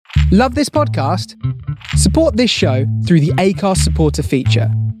Love this podcast? Support this show through the Acast supporter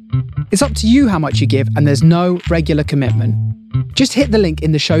feature. It's up to you how much you give, and there's no regular commitment. Just hit the link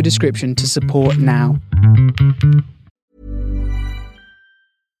in the show description to support now.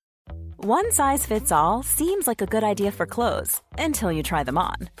 One size fits all seems like a good idea for clothes until you try them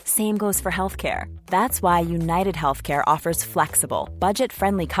on. Same goes for healthcare. That's why United Healthcare offers flexible,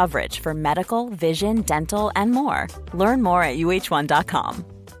 budget-friendly coverage for medical, vision, dental, and more. Learn more at uh1.com.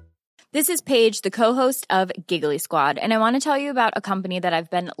 This is Paige, the co-host of Giggly Squad, and I want to tell you about a company that I've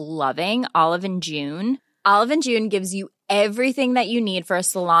been loving, Olive & June. Olive & June gives you everything that you need for a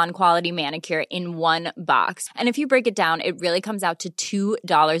salon-quality manicure in one box. And if you break it down, it really comes out to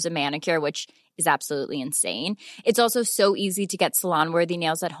 $2 a manicure, which is absolutely insane. It's also so easy to get salon-worthy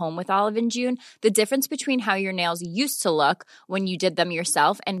nails at home with Olive & June. The difference between how your nails used to look when you did them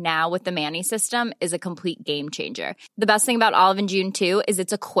yourself and now with the Mani system is a complete game changer. The best thing about Olive & June, too, is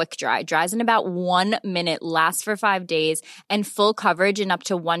it's a quick dry. Dries in about 1 minute, lasts for 5 days, and full coverage in up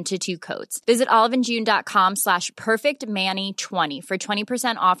to 1 to 2 coats. Visit oliveandjune.com/perfectmani20 for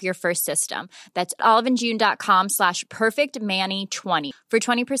 20% off your first system. That's oliveandjune.com/perfectmani20 for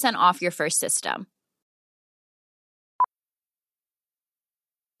 20% off your first system.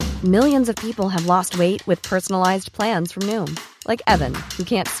 Millions of people have lost weight with personalized plans from Noom. Like Evan, who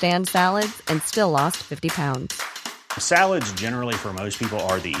can't stand salads and still lost 50 pounds. Salads generally for most people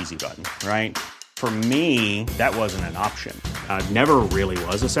are the easy button, right? For me, that wasn't an option. I never really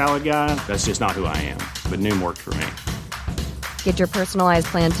was a salad guy. That's just not who I am. But Noom worked for me. Get your personalized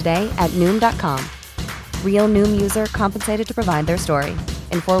plan today at Noom.com. Real Noom user compensated to provide their story.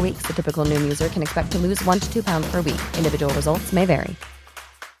 In 4 weeks, the typical Noom user can expect to lose 1 to 2 pounds per week. Individual results may vary.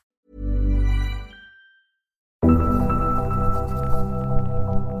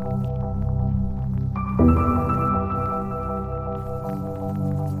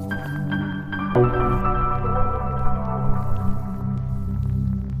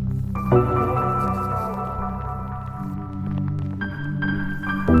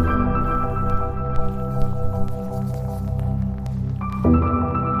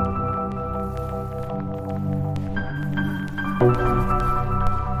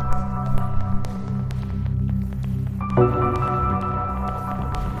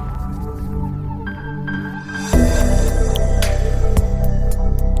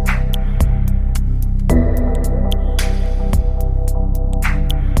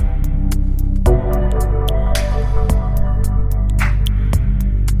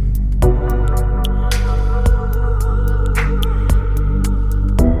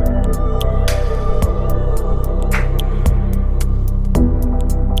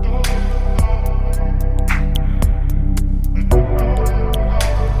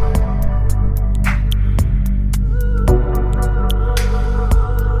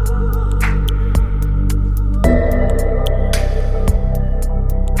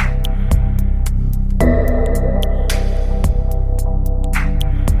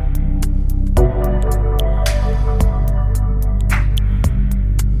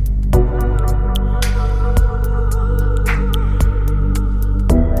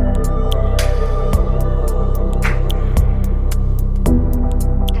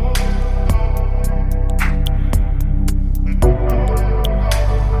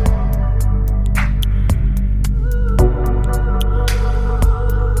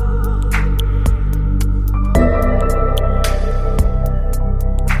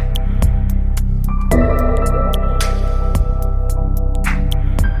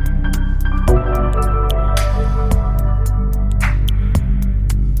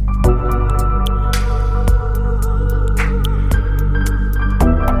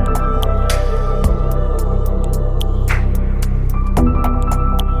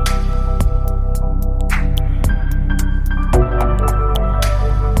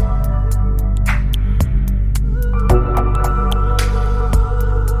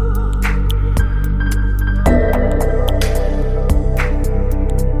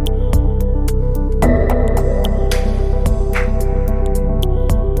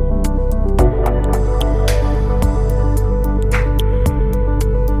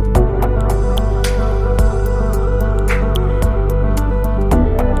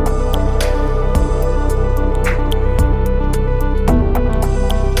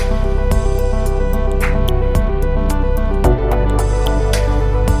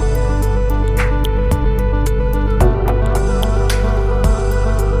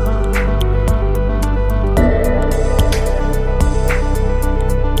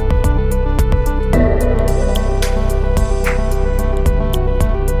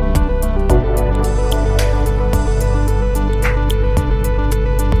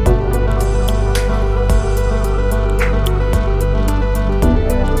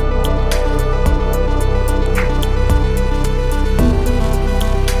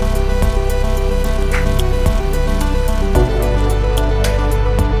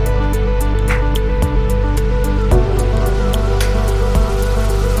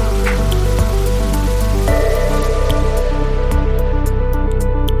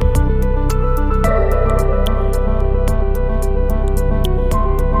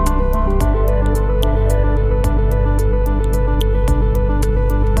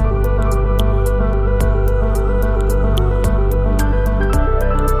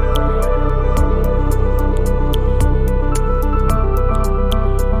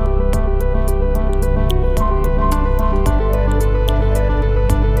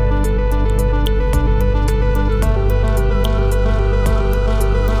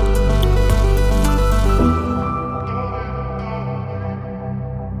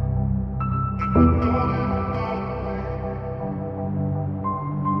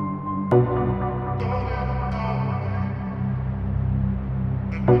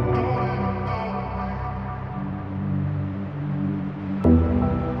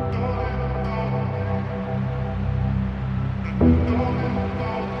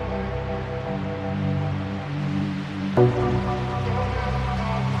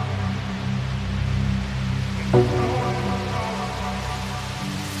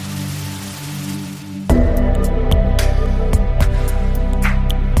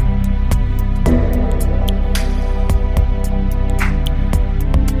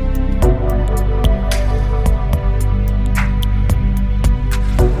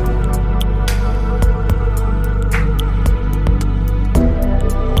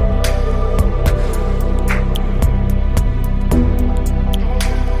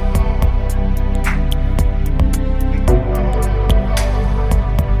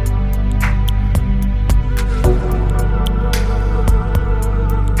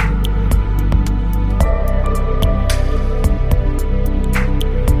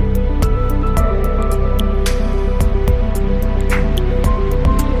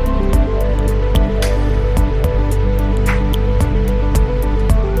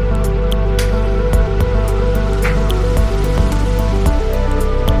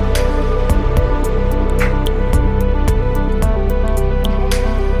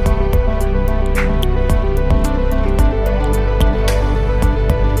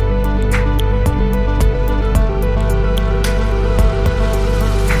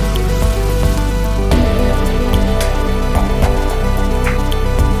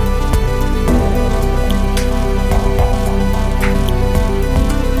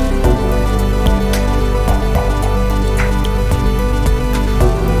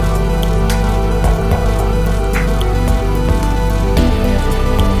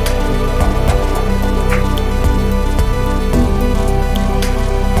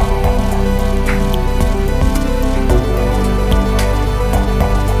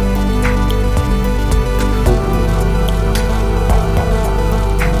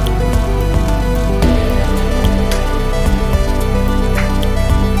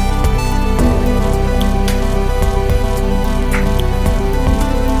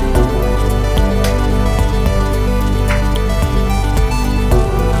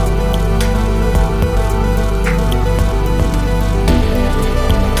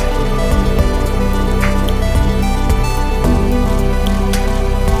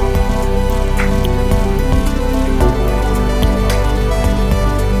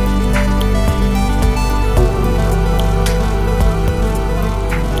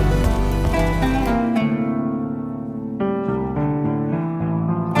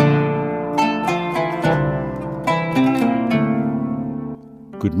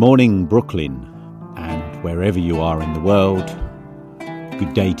 Good morning, Brooklyn, and wherever you are in the world,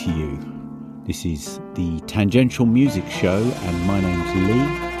 good day to you. This is the Tangential Music Show, and my name's Lee,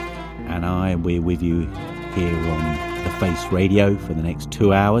 and we're with you here on The Face Radio for the next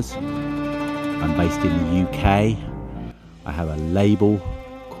 2 hours. I'm based in the UK. I have a label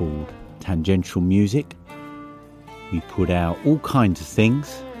called Tangential Music. We put out all kinds of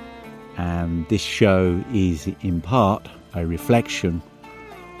things, and this show is in part a reflection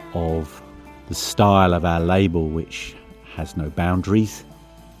of the style of our label, which has no boundaries,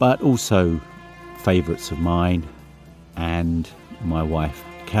 but also favourites of mine and my wife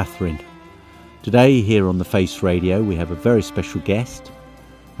Catherine. Today here on The Face Radio we have a very special guest,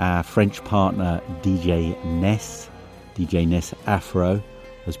 our French partner DJ Ness Afro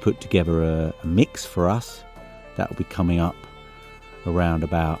has put together a mix for us that will be coming up around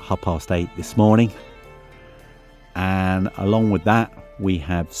about 8:30 this morning, and along with that we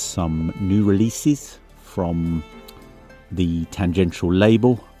have some new releases from the Tangential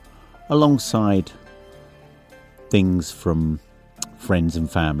label, alongside things from friends and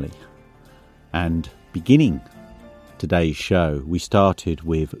family. And beginning today's show, we started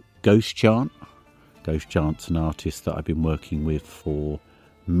with Ghost Chant. Ghost Chant's an artist that I've been working with for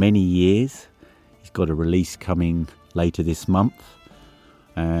many years. He's got a release coming later this month.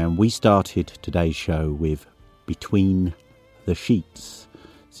 And we started today's show with Between the Sheets.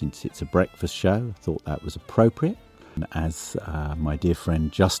 Since it's a breakfast show, I thought that was appropriate. And as my dear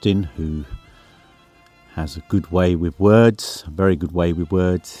friend Justin, who has a good way with words, a very good way with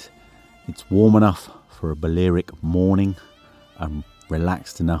words, it's warm enough for a Balearic morning and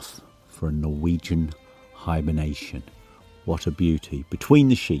relaxed enough for a Norwegian hibernation. What a beauty. Between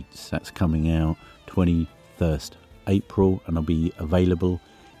the Sheets, that's coming out 21st April, and will be available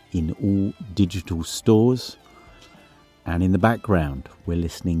in all digital stores. And in the background, we're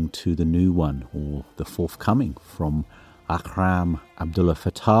listening to the new one, or the forthcoming, from Akram Abdullah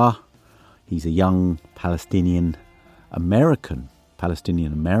Fattah. He's a young Palestinian-American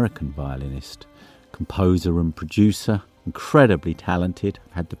violinist, composer and producer, incredibly talented.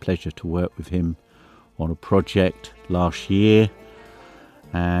 I've had the pleasure to work with him on a project last year,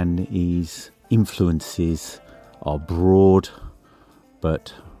 and his influences are broad,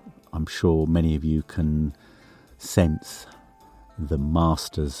 but I'm sure many of you can sense the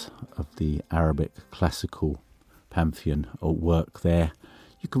masters of the Arabic classical pantheon at work there.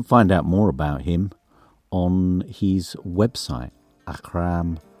 You can find out more about him on his website,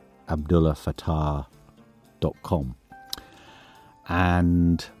 akramabdullahfattah.com.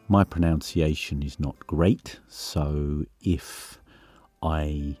 And my pronunciation is not great, so if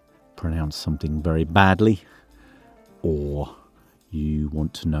I pronounce something very badly, or you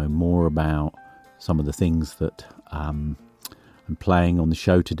want to know more about some of the things that I'm playing on the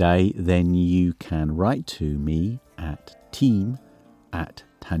show today, then you can write to me at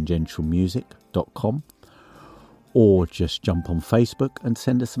team@tangentialmusic.com, or just jump on Facebook and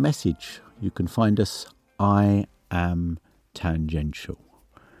send us a message. You can find us, I Am Tangential.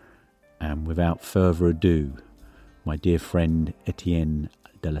 And without further ado, my dear friend Etienne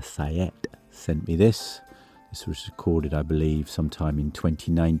de la Sayette sent me this. This was recorded, I believe, sometime in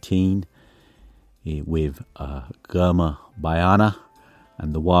 2019 with Germa Bayana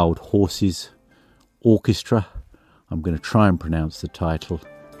and the Wild Horses Orchestra. I'm going to try and pronounce the title.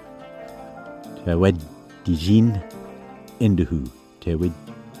 Tewed Dijin Enduhu. Tewed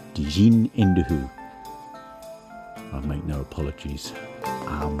Dijin Enduhu. I make no apologies.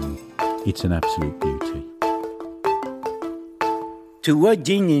 It's an absolute beauty. Tewed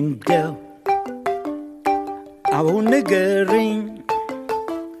Dijin Enduhu. I won't ring.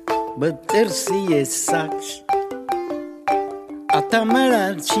 But there's a such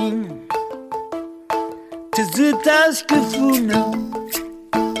Atamarachin Tizutas Kafuna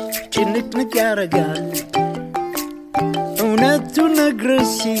Chinik Nagaragan Una Tuna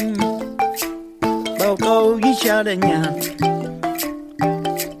Grassin Bauko Yishadanyan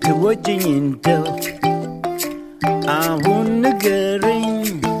To watching in dough I won't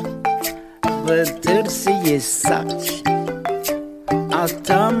ring. But there's a such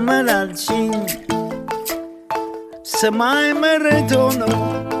Atamarachin Samai Maratono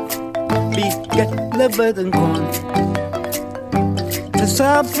Bika Labadankon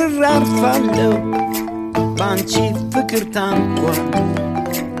Tasafar Fando Banchi Fikirtankwa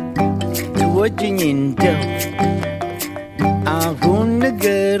To watching in dough I won't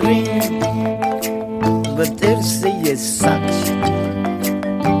ring. But there's a such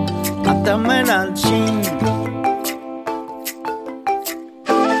Atamarachin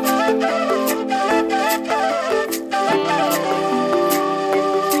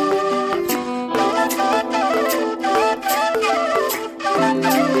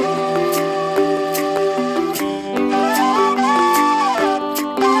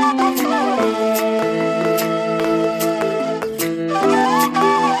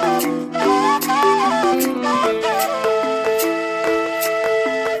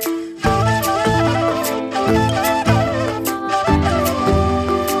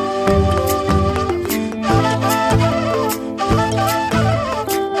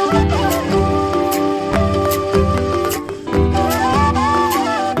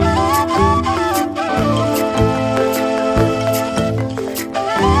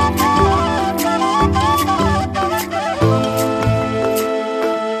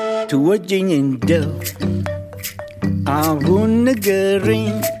Watching in dough, I won't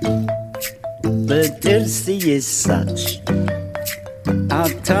ring. But there's the such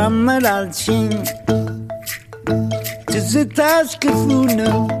Atamarachin Tis a task of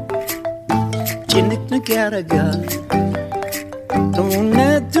Funo Chinik Nagaraga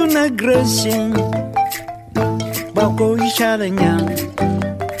Tuna Tuna Grassin Bauko Yishadanyan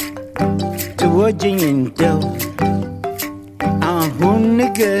To watching in dough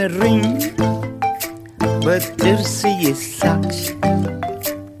ring, but there's a such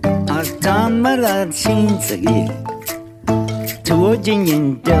Atamarachin Sagi To watching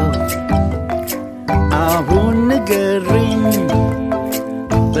in dough I won't ring,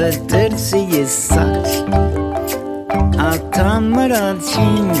 but there's a such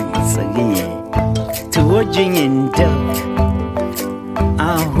Atamarachin Sagi To watching in dough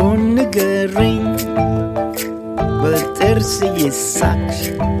I won't ring, but there's a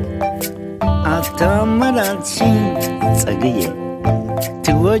such Atamarachin Sagi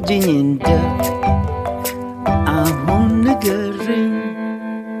To watching in dough I won't ring,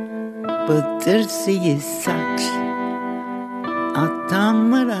 but there's a such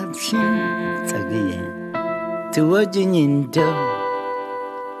አታመራልሽኝ ጸግዬ ትወጂኝ እንደው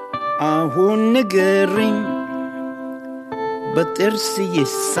አሁን ንገሪኝ በጥርስ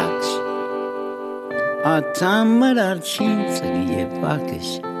እየሳቅሽ አታመራልሽኝ ጸግዬ እባክሽ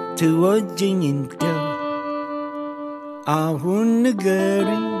ትወጂኝ እንደው አሁን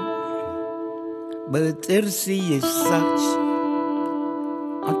ንገሪኝ በጥርስ እየሳቅሽ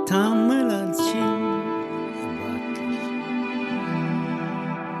አታመራልሽኝ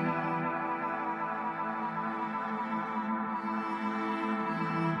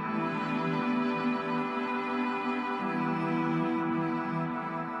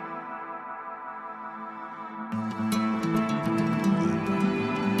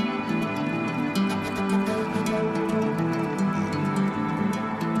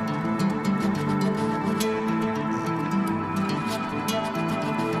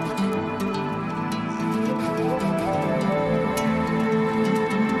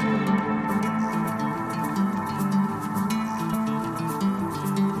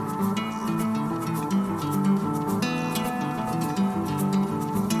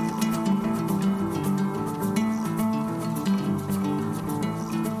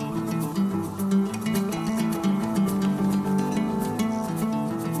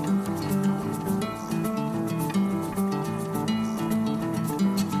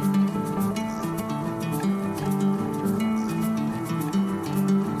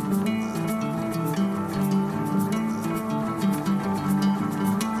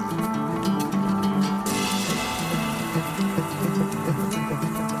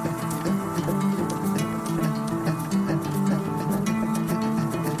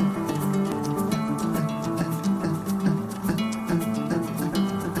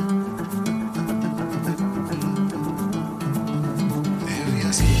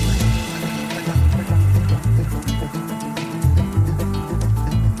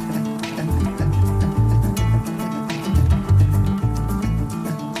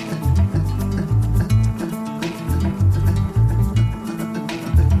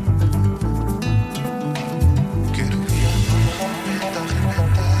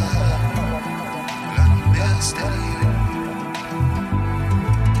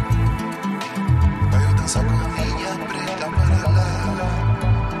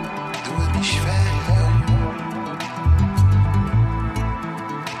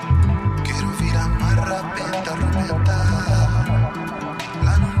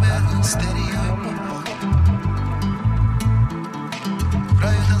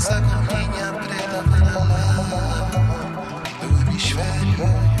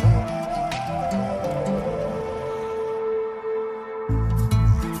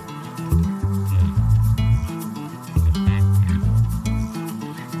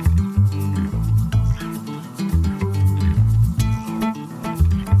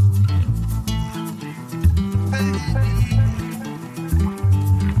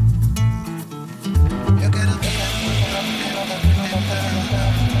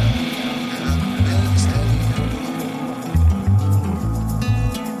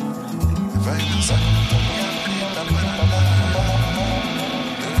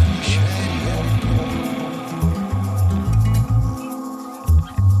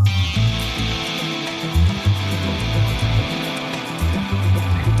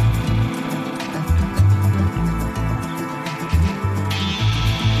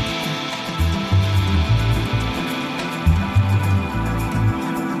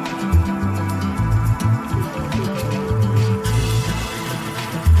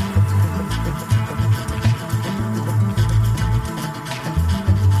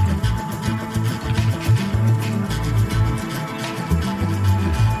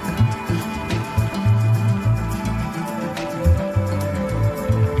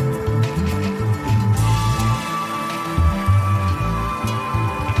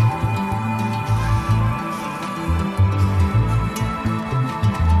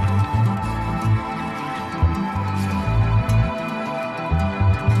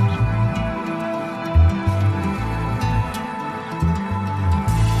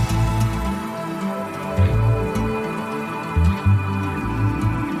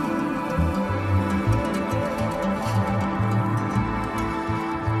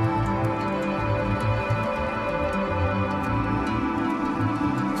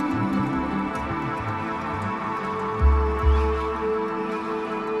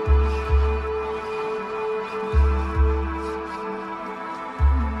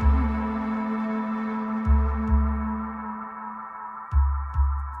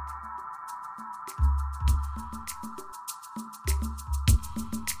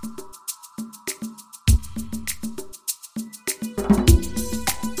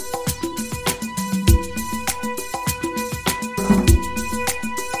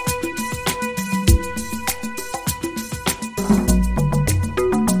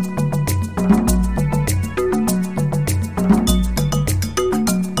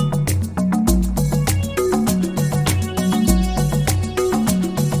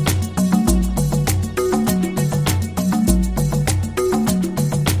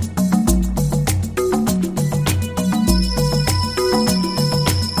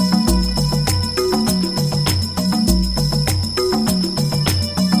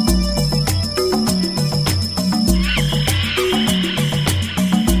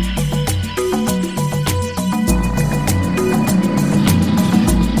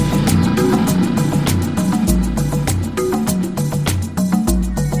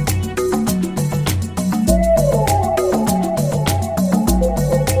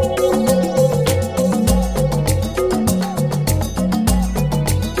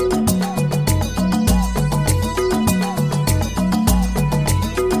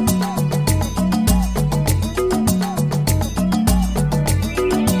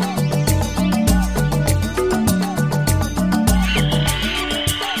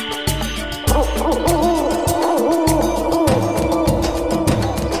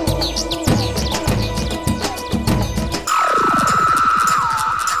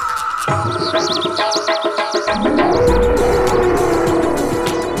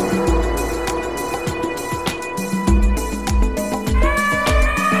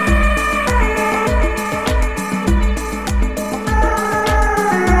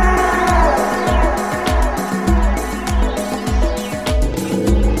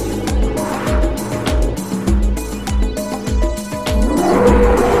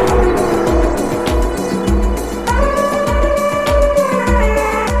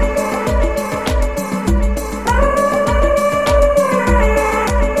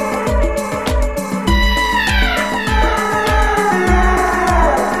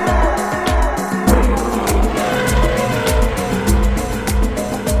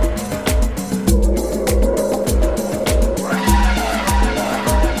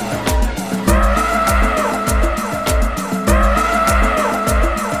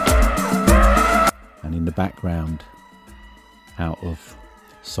out of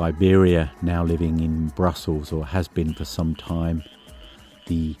Siberia, now living in Brussels, or has been for some time,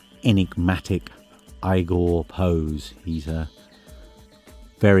 the enigmatic Igor Pose. He's a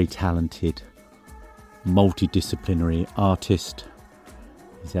very talented, multidisciplinary artist.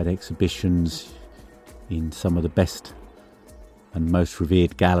 He's had exhibitions in some of the best and most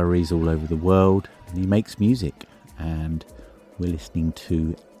revered galleries all over the world, and he makes music, and we're listening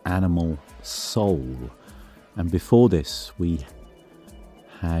to Animal Soul. And before this we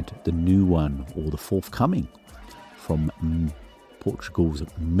had the new one, or the forthcoming, from Portugal's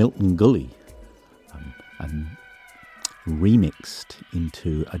Milton Gully, and remixed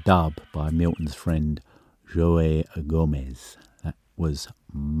into a dub by Milton's friend Joe Gomez. That was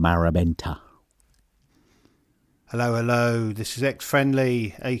Marabenta. Hello, this is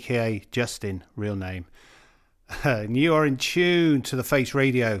X-Friendly, aka Justin, real name. And you are in tune to the Face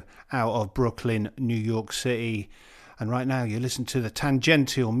Radio out of Brooklyn, New York City. And right now you listen to the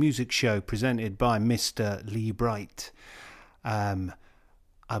Tangential music show presented by Mr. Lee Bright.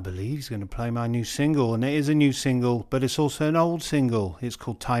 I believe he's going to play my new single, and it is a new single, but it's also an old single. It's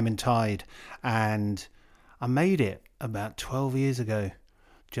called Time and Tide, and I made it about 12 years ago,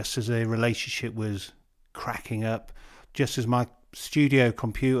 just as a relationship was cracking up, just as my studio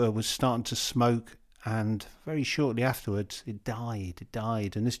computer was starting to smoke, and very shortly afterwards it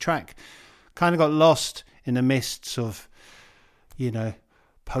died, and this track kind of got lost in the mists of,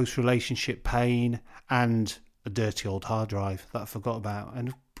 post-relationship pain and a dirty old hard drive that I forgot about,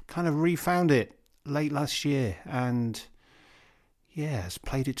 and kind of refound it late last year, and I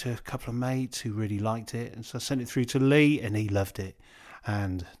played it to a couple of mates who really liked it, and so I sent it through to Lee and he loved it,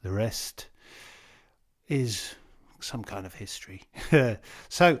 and the rest is some kind of history.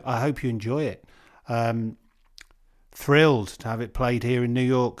 So I hope you enjoy it. Thrilled to have it played here in New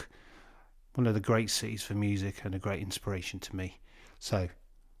York, one of the great cities for music and a great inspiration to me. So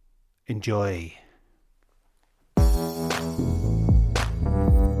enjoy.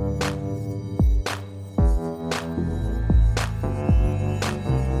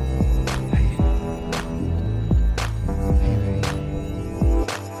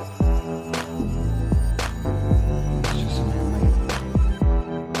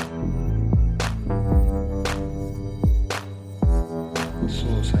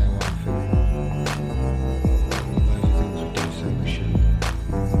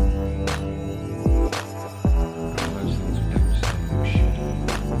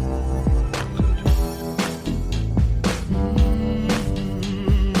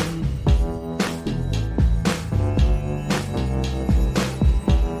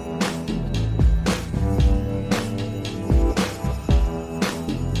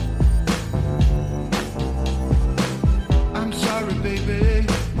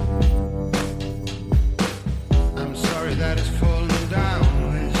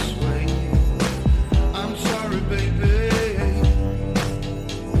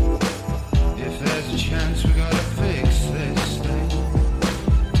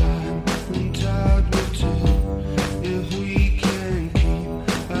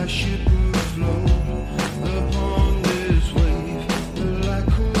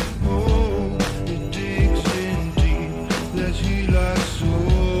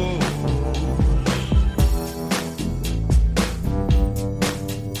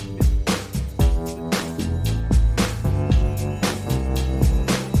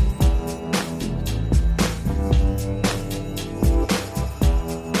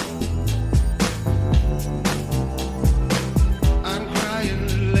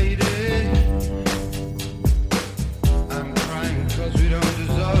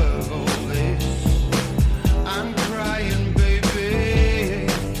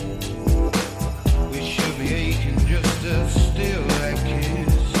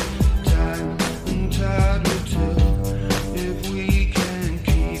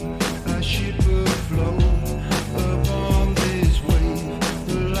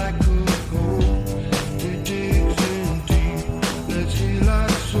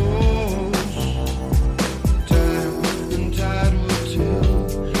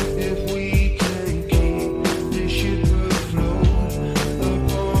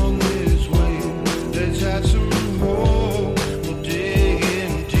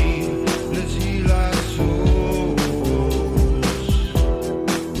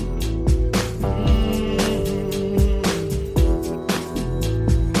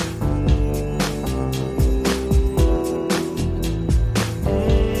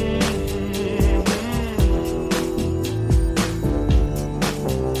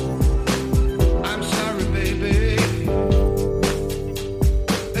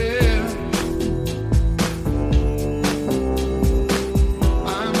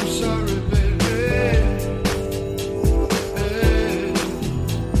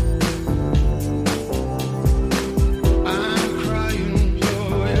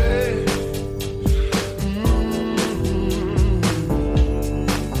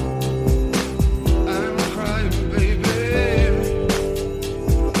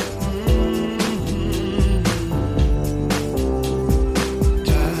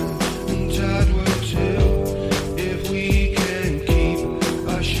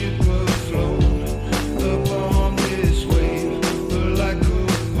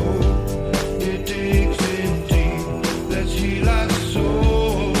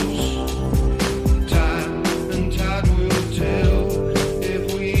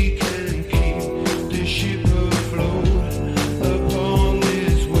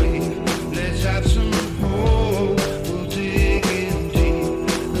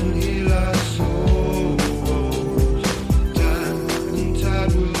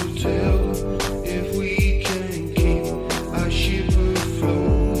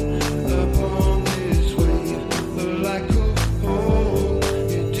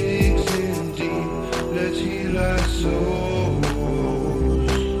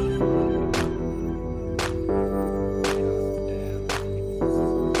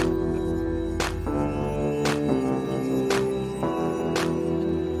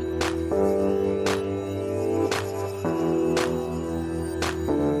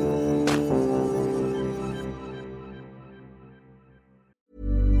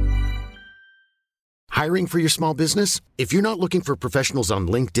 Hiring for your small business? If you're not looking for professionals on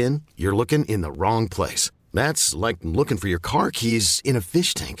LinkedIn, you're looking in the wrong place. That's like looking for your car keys in a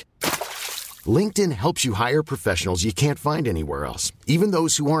fish tank. LinkedIn helps you hire professionals you can't find anywhere else, even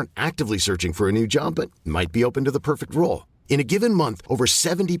those who aren't actively searching for a new job but might be open to the perfect role. In a given month, over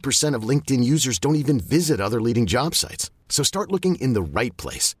 70% of LinkedIn users don't even visit other leading job sites. So start looking in the right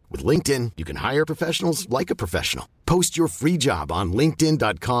place. With LinkedIn, you can hire professionals like a professional. Post your free job on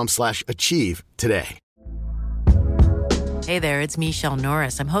linkedin.com/achieve today. Hey there, it's Michelle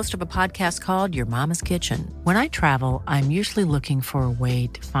Norris. I'm host of a podcast called Your Mama's Kitchen. When I travel, I'm usually looking for a way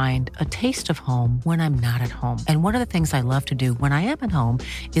to find a taste of home when I'm not at home. And one of the things I love to do when I am at home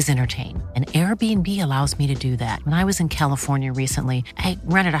is entertain. And Airbnb allows me to do that. When I was in California recently, I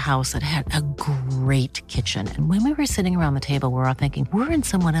rented a house that had a great kitchen. And when we were sitting around the table, we were all thinking, we're in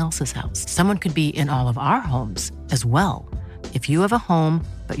someone else's house. Someone could be in all of our homes as well. If you have a home,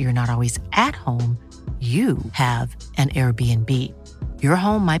 but you're not always at home, you have an Airbnb. Your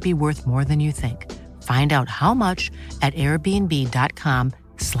home might be worth more than you think. Find out how much at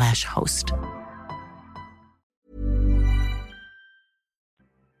airbnb.com/host.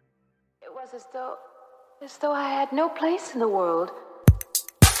 It was as though I had no place in the world.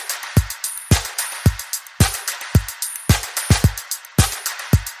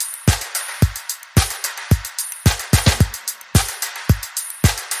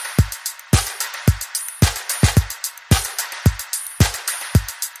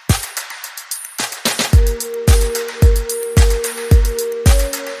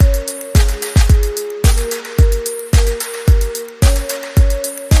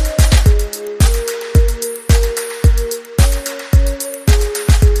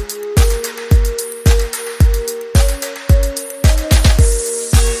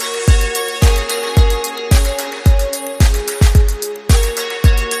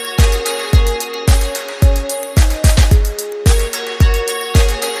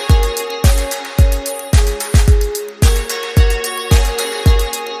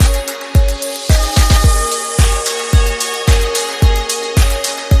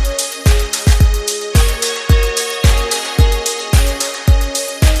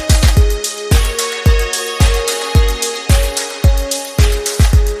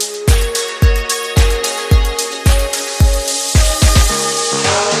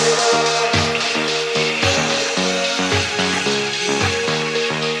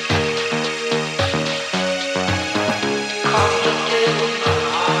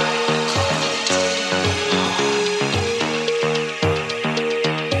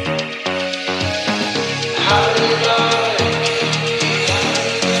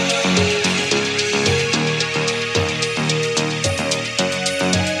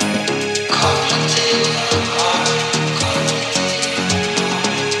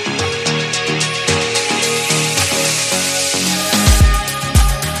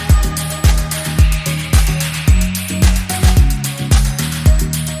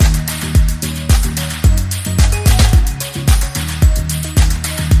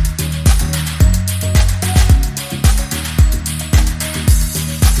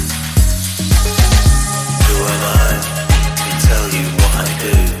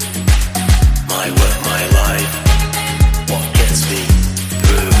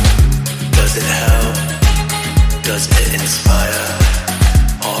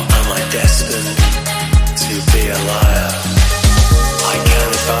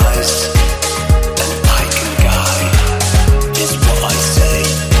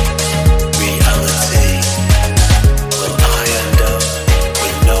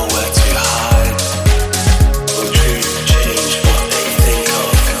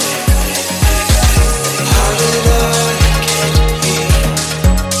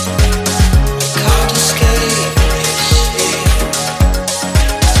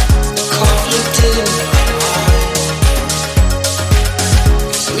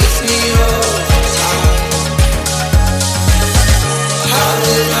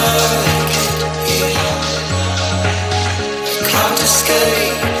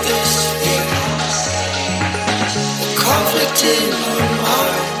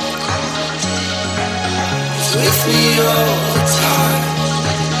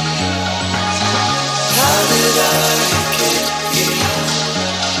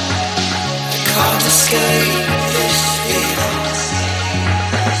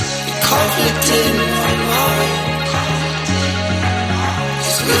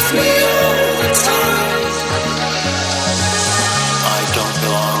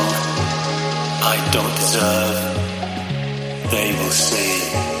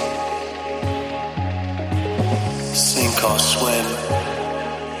 Sink or swim,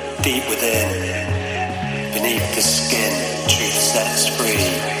 deep within, Beneath the skin, truth sets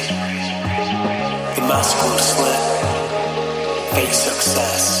free. The mask will slip. Fake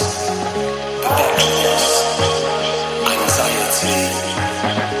success. Perfectionist. Anxiety.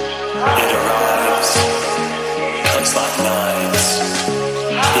 It arrives. Cuts like knives.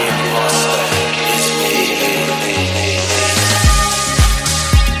 The imposter is me.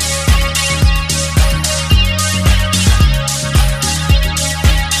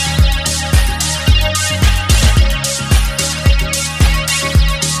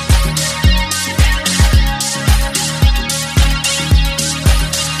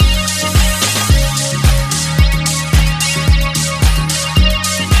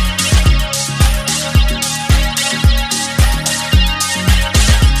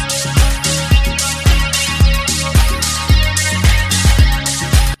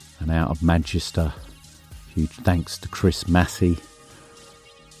 Manchester. Huge thanks to Chris Massey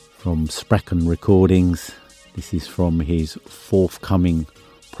from Sprecken Recordings. This is from his forthcoming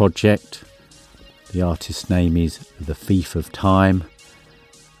project. The artist's name is The Thief of Time,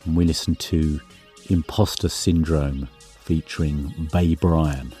 and we listen to Imposter Syndrome featuring Bay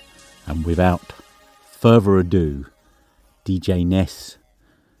Bryan. And without further ado, DJ Ness,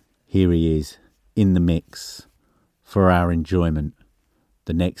 here he is in the mix for our enjoyment.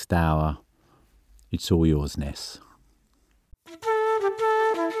 The next hour, it's all yours, Ness.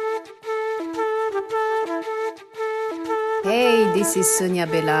 Hey, this is Sonia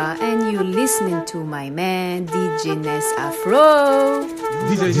Bella, and you're listening to my man, DJ Ness Afro.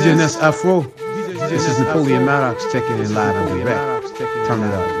 DJ Ness Afro. This is Napoleon Maddox checking in live and direct. Turn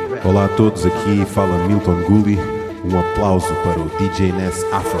it up. Olá a todos, aqui fala Milton Gulli. Aplauso para o DJ Ness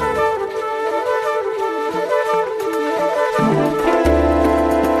Afro.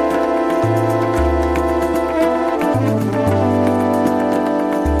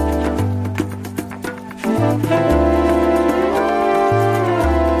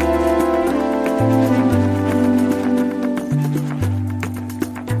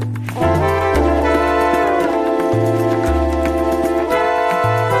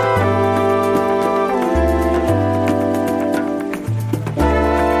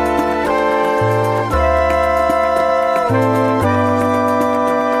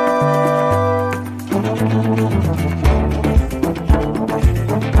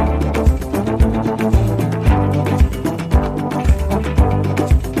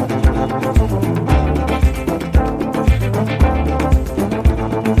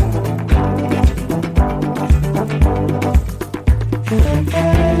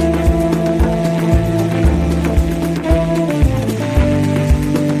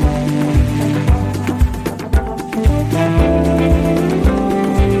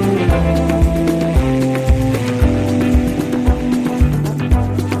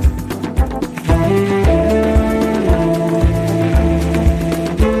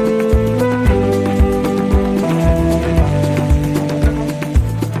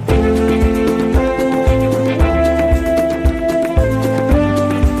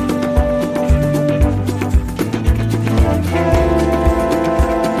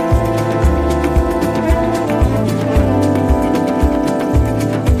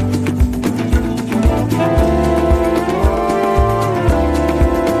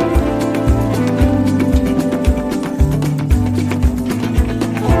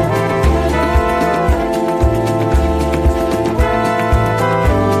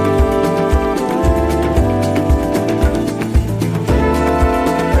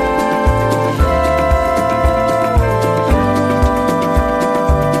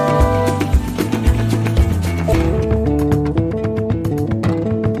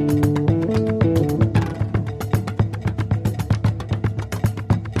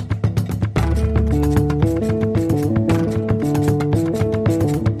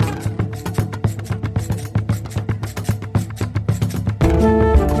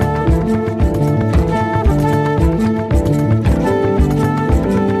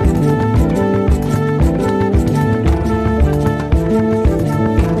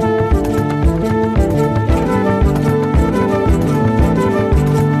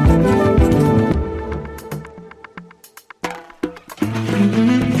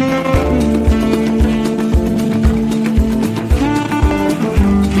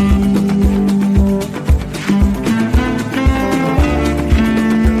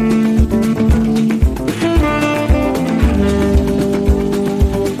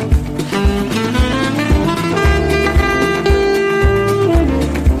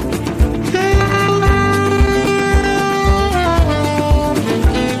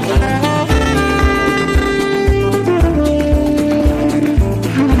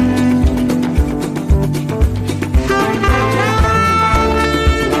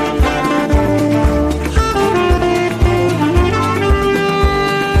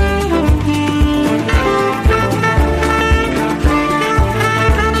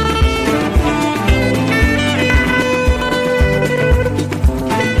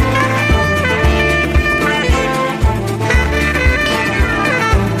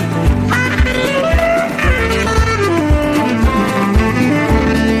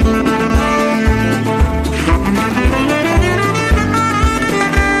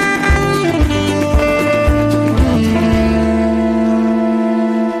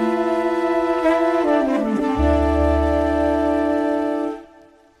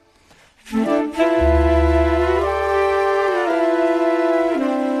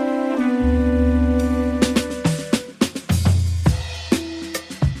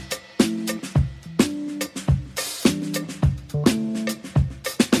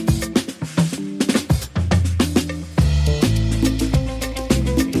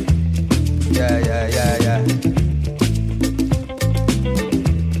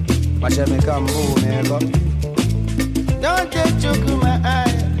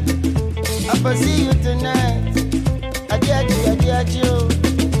 never see you tonight. Adiachi.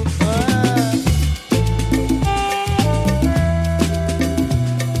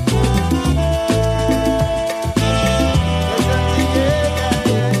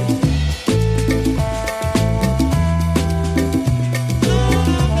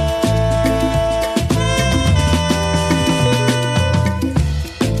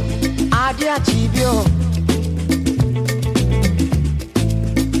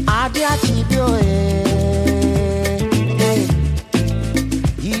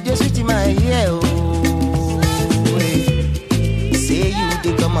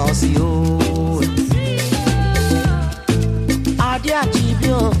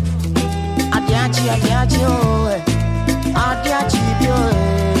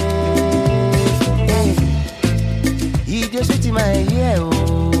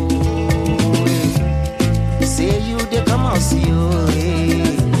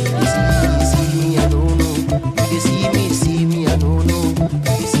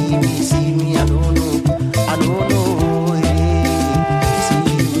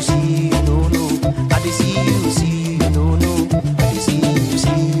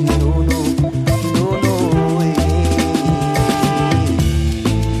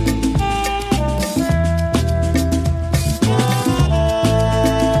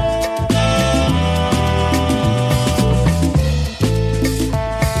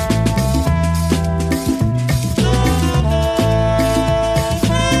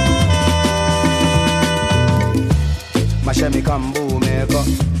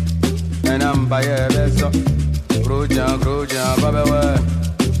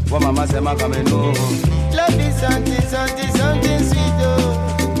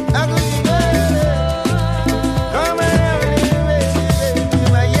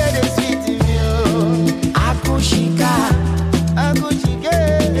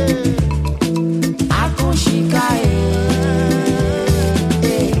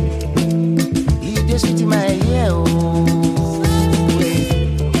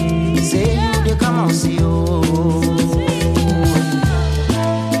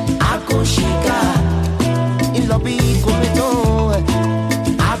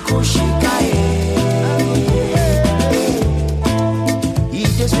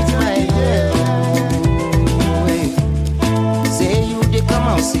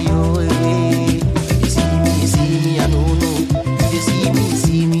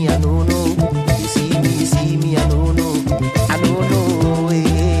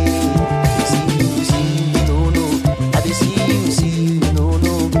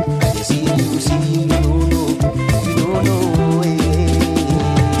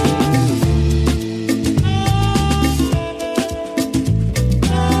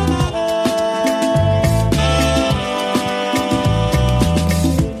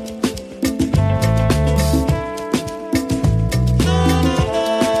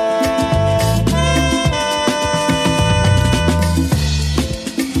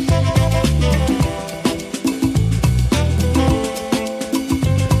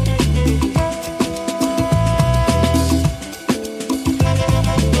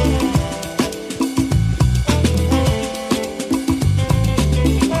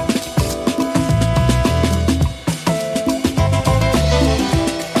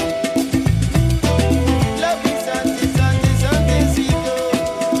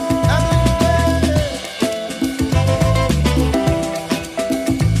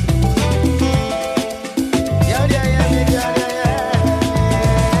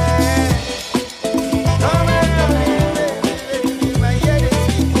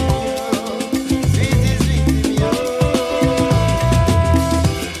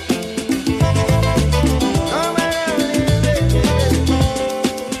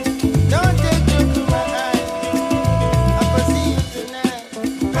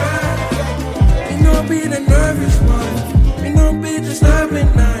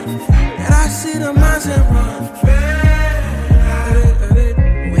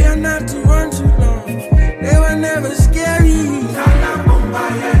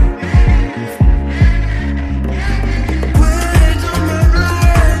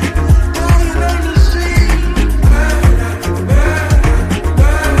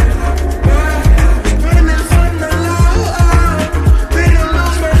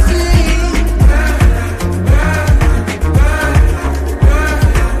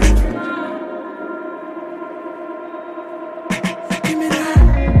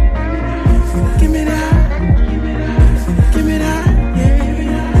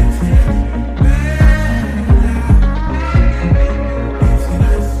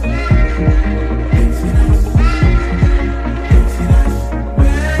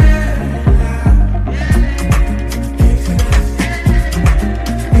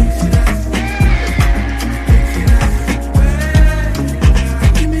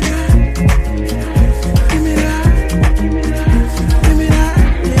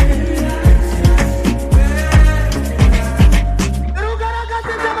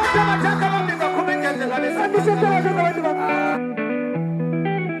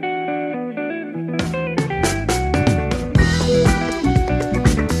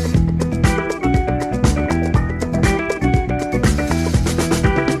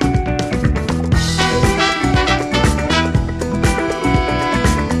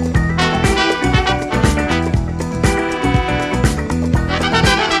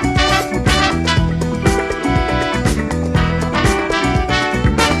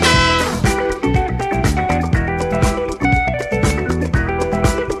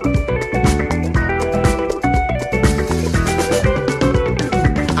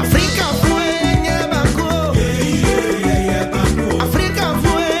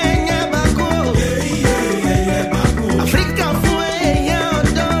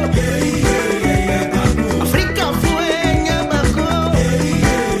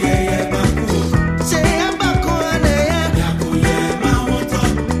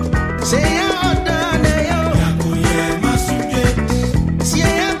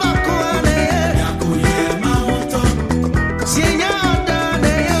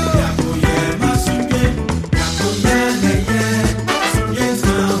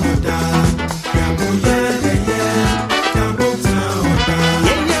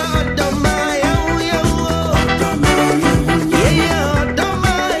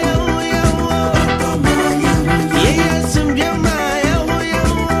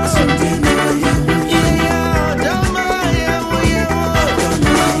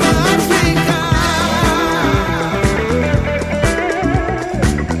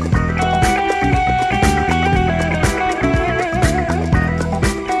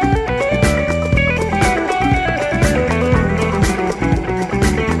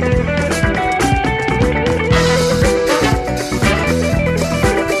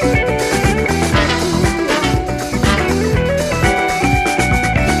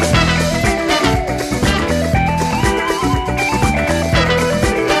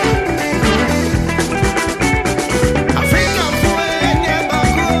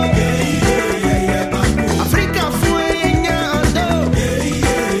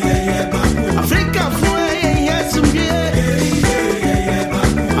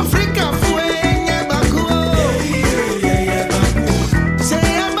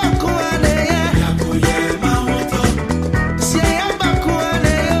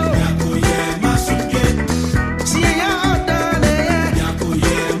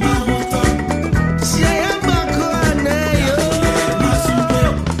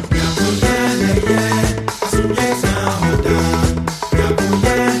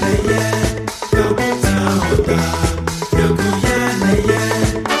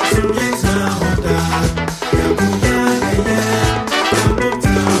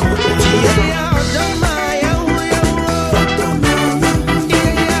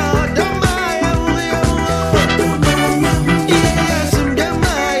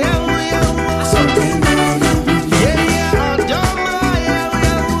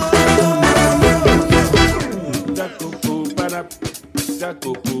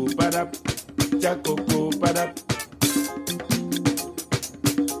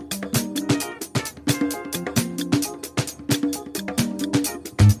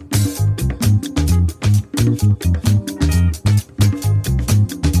 Everybody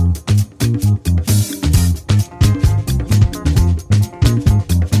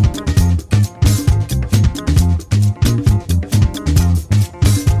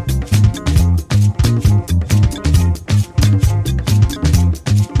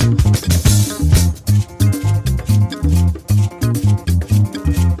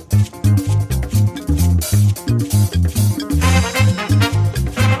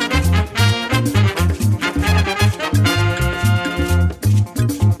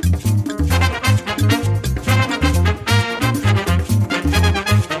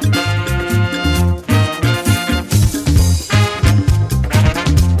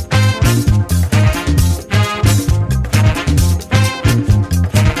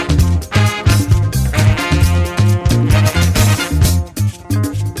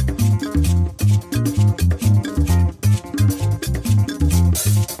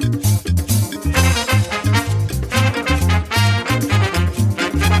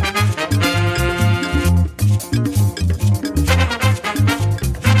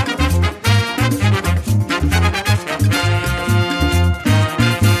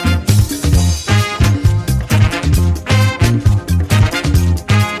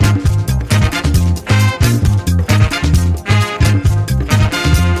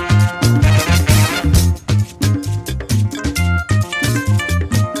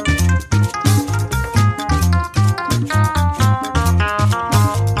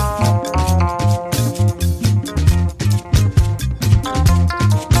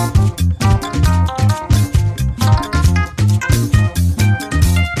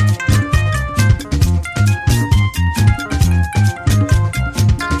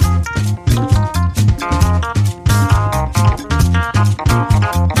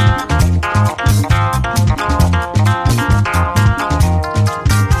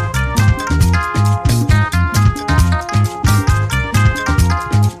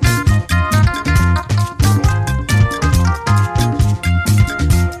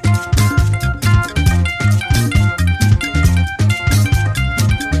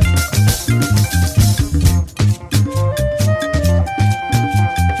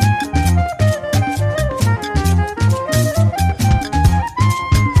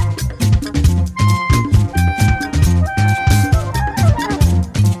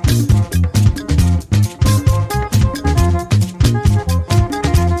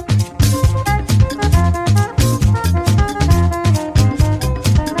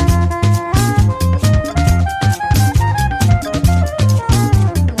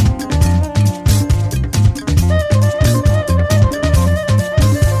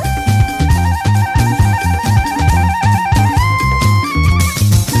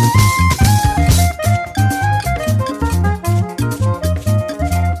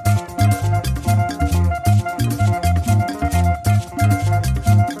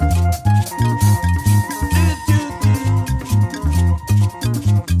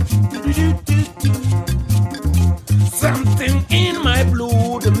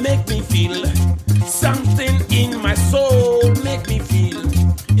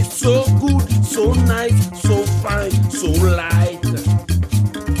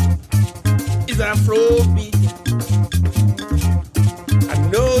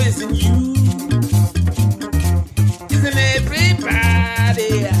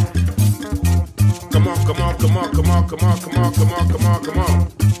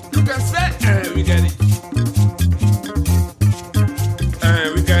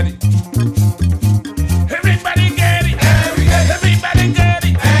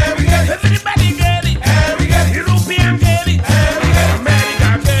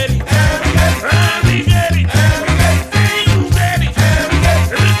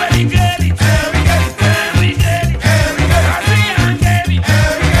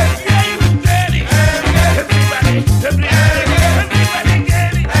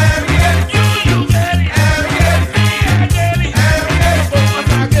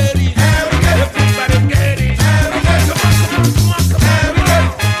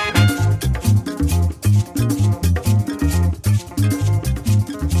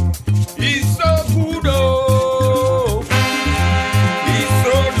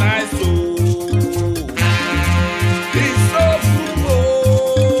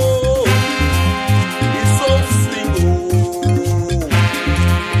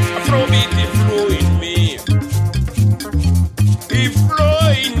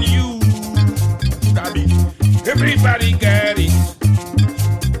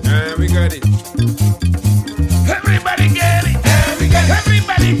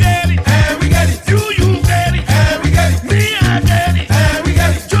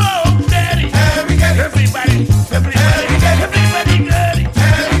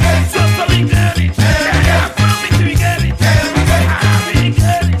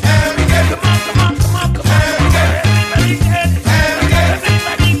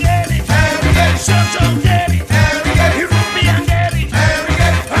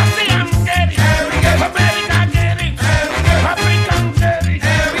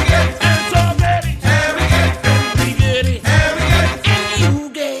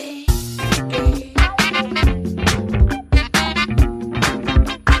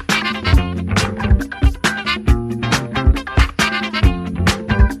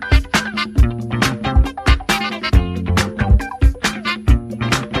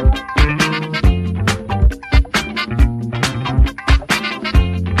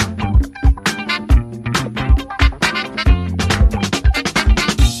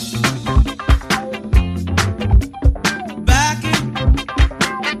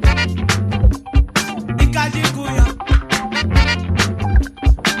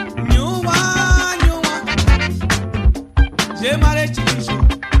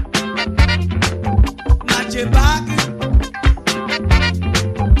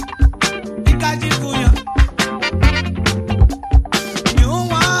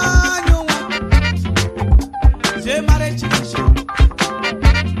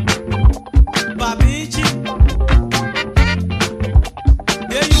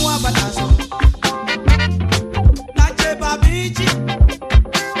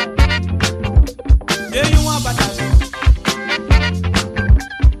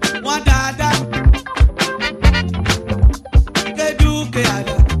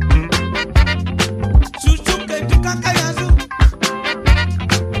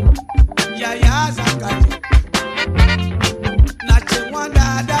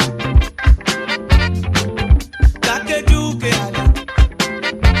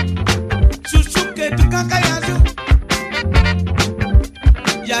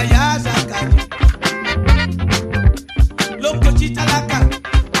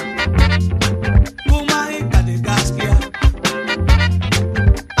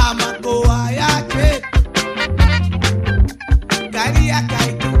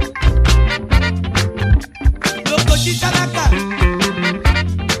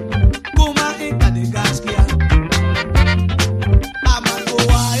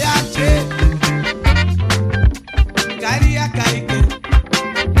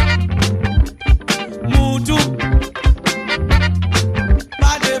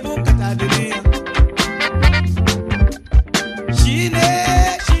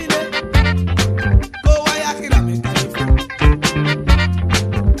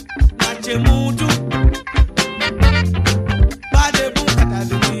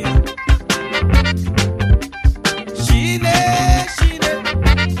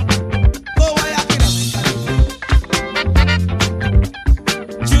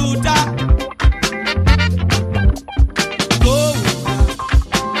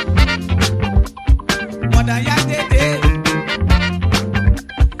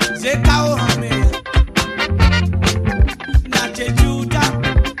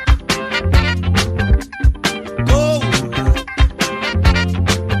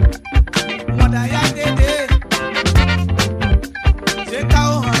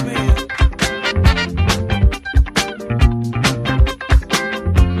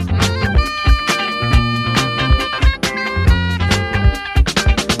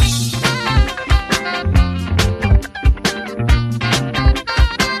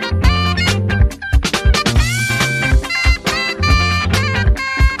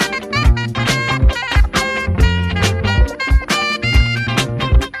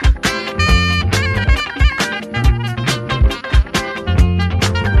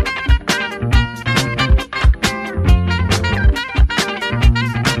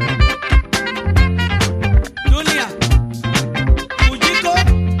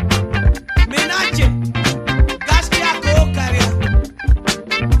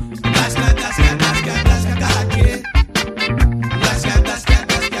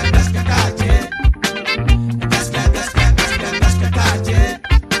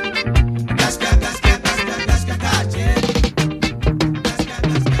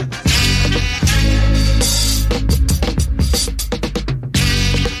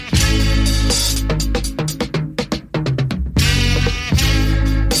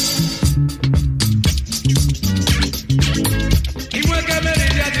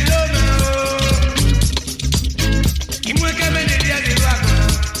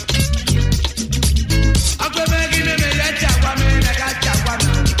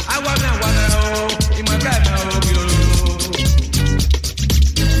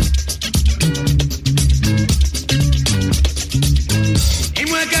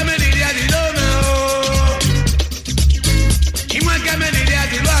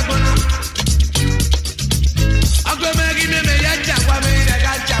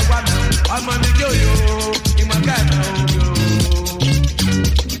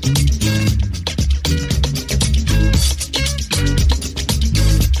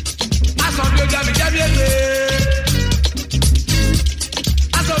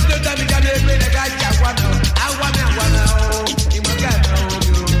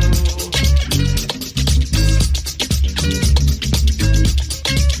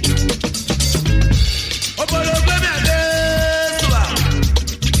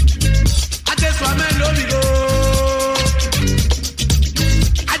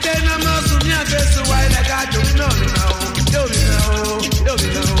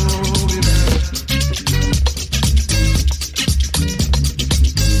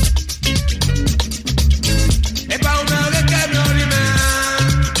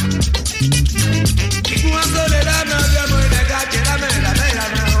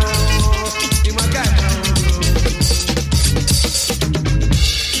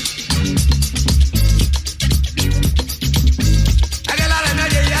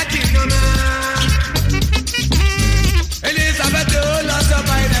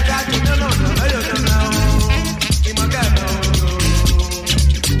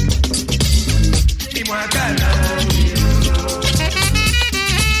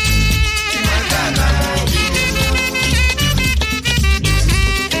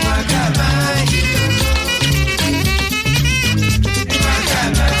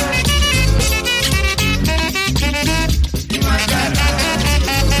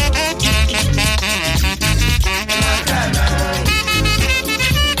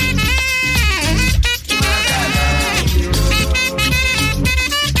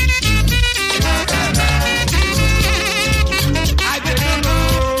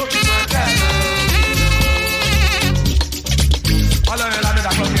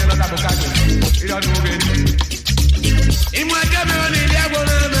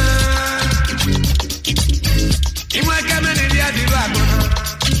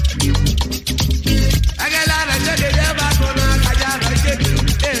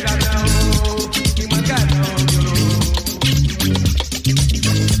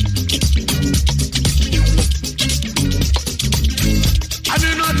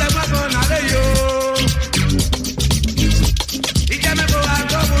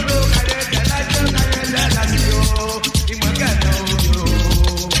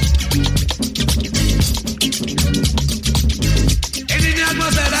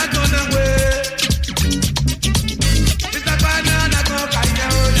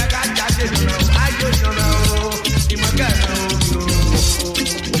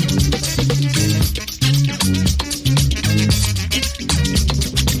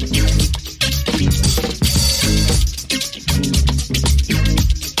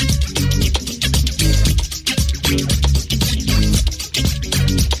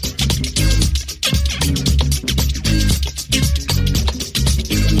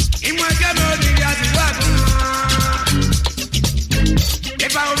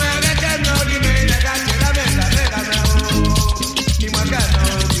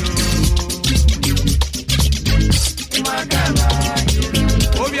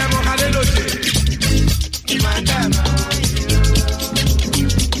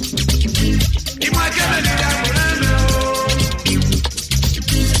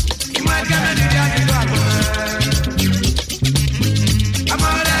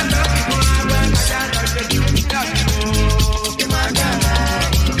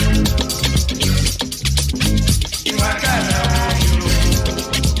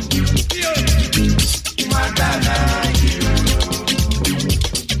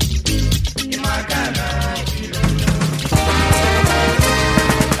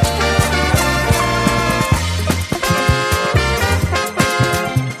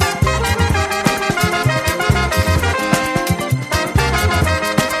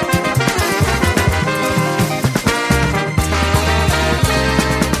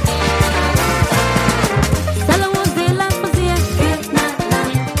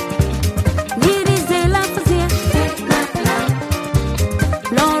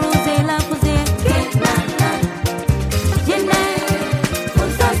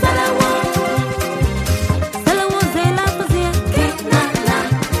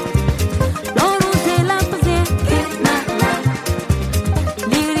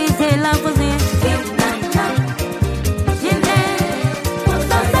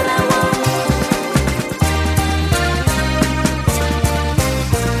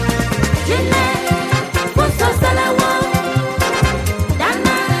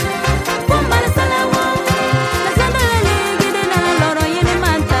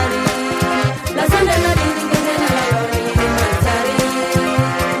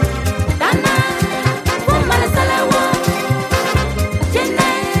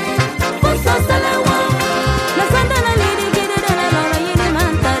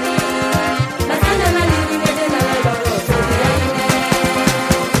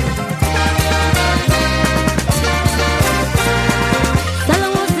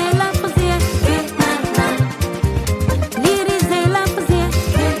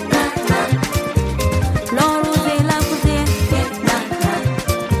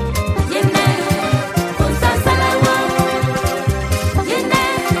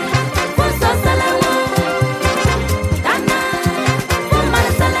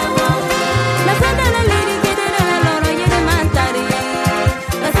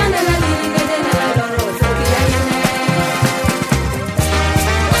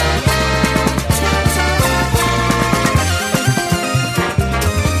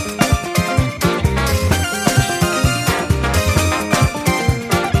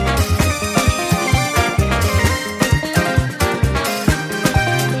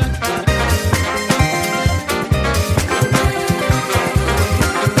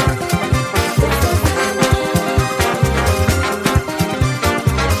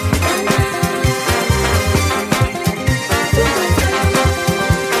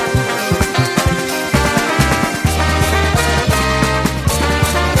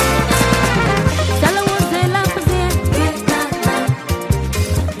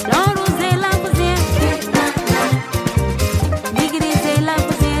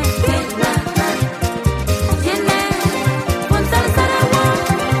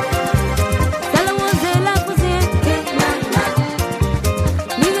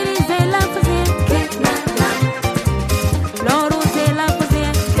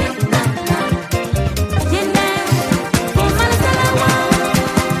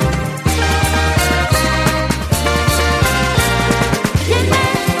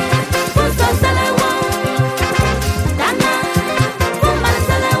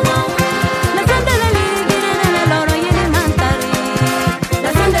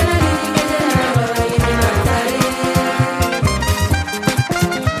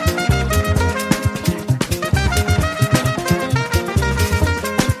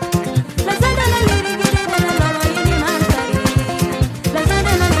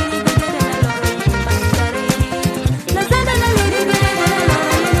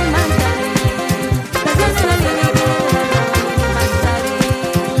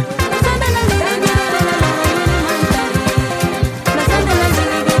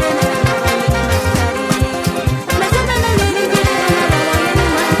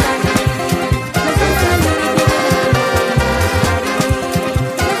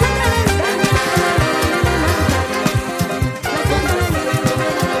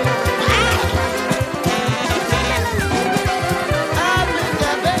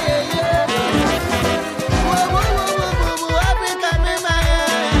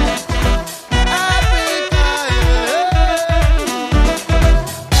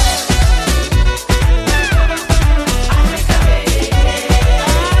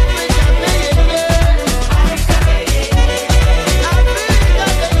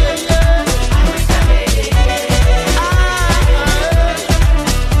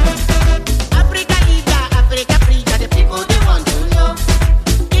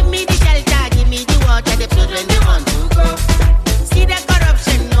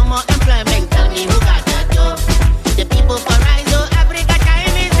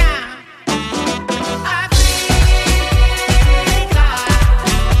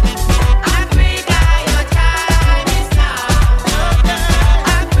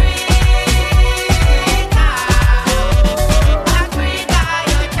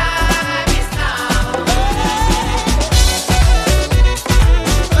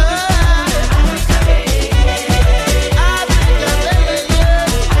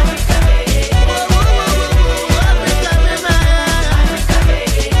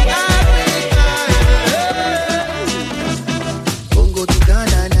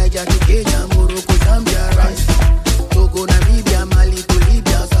Niger to Kenya, Morocco, Zambia, rice. Togo, Namibia, Mali to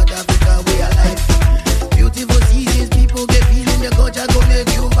Libya, South Africa, we are life. Beautiful seasons, people get feeling the culture, go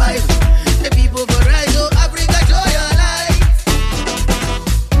make you vibe. The people for rise, oh Africa, show your life.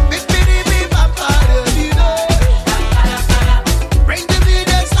 Big bitty big papa, every day. Bring the me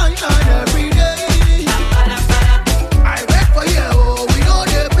the sunshine every day. I wait for you, oh, we know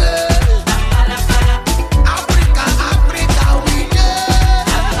they play. Africa, Africa, we there.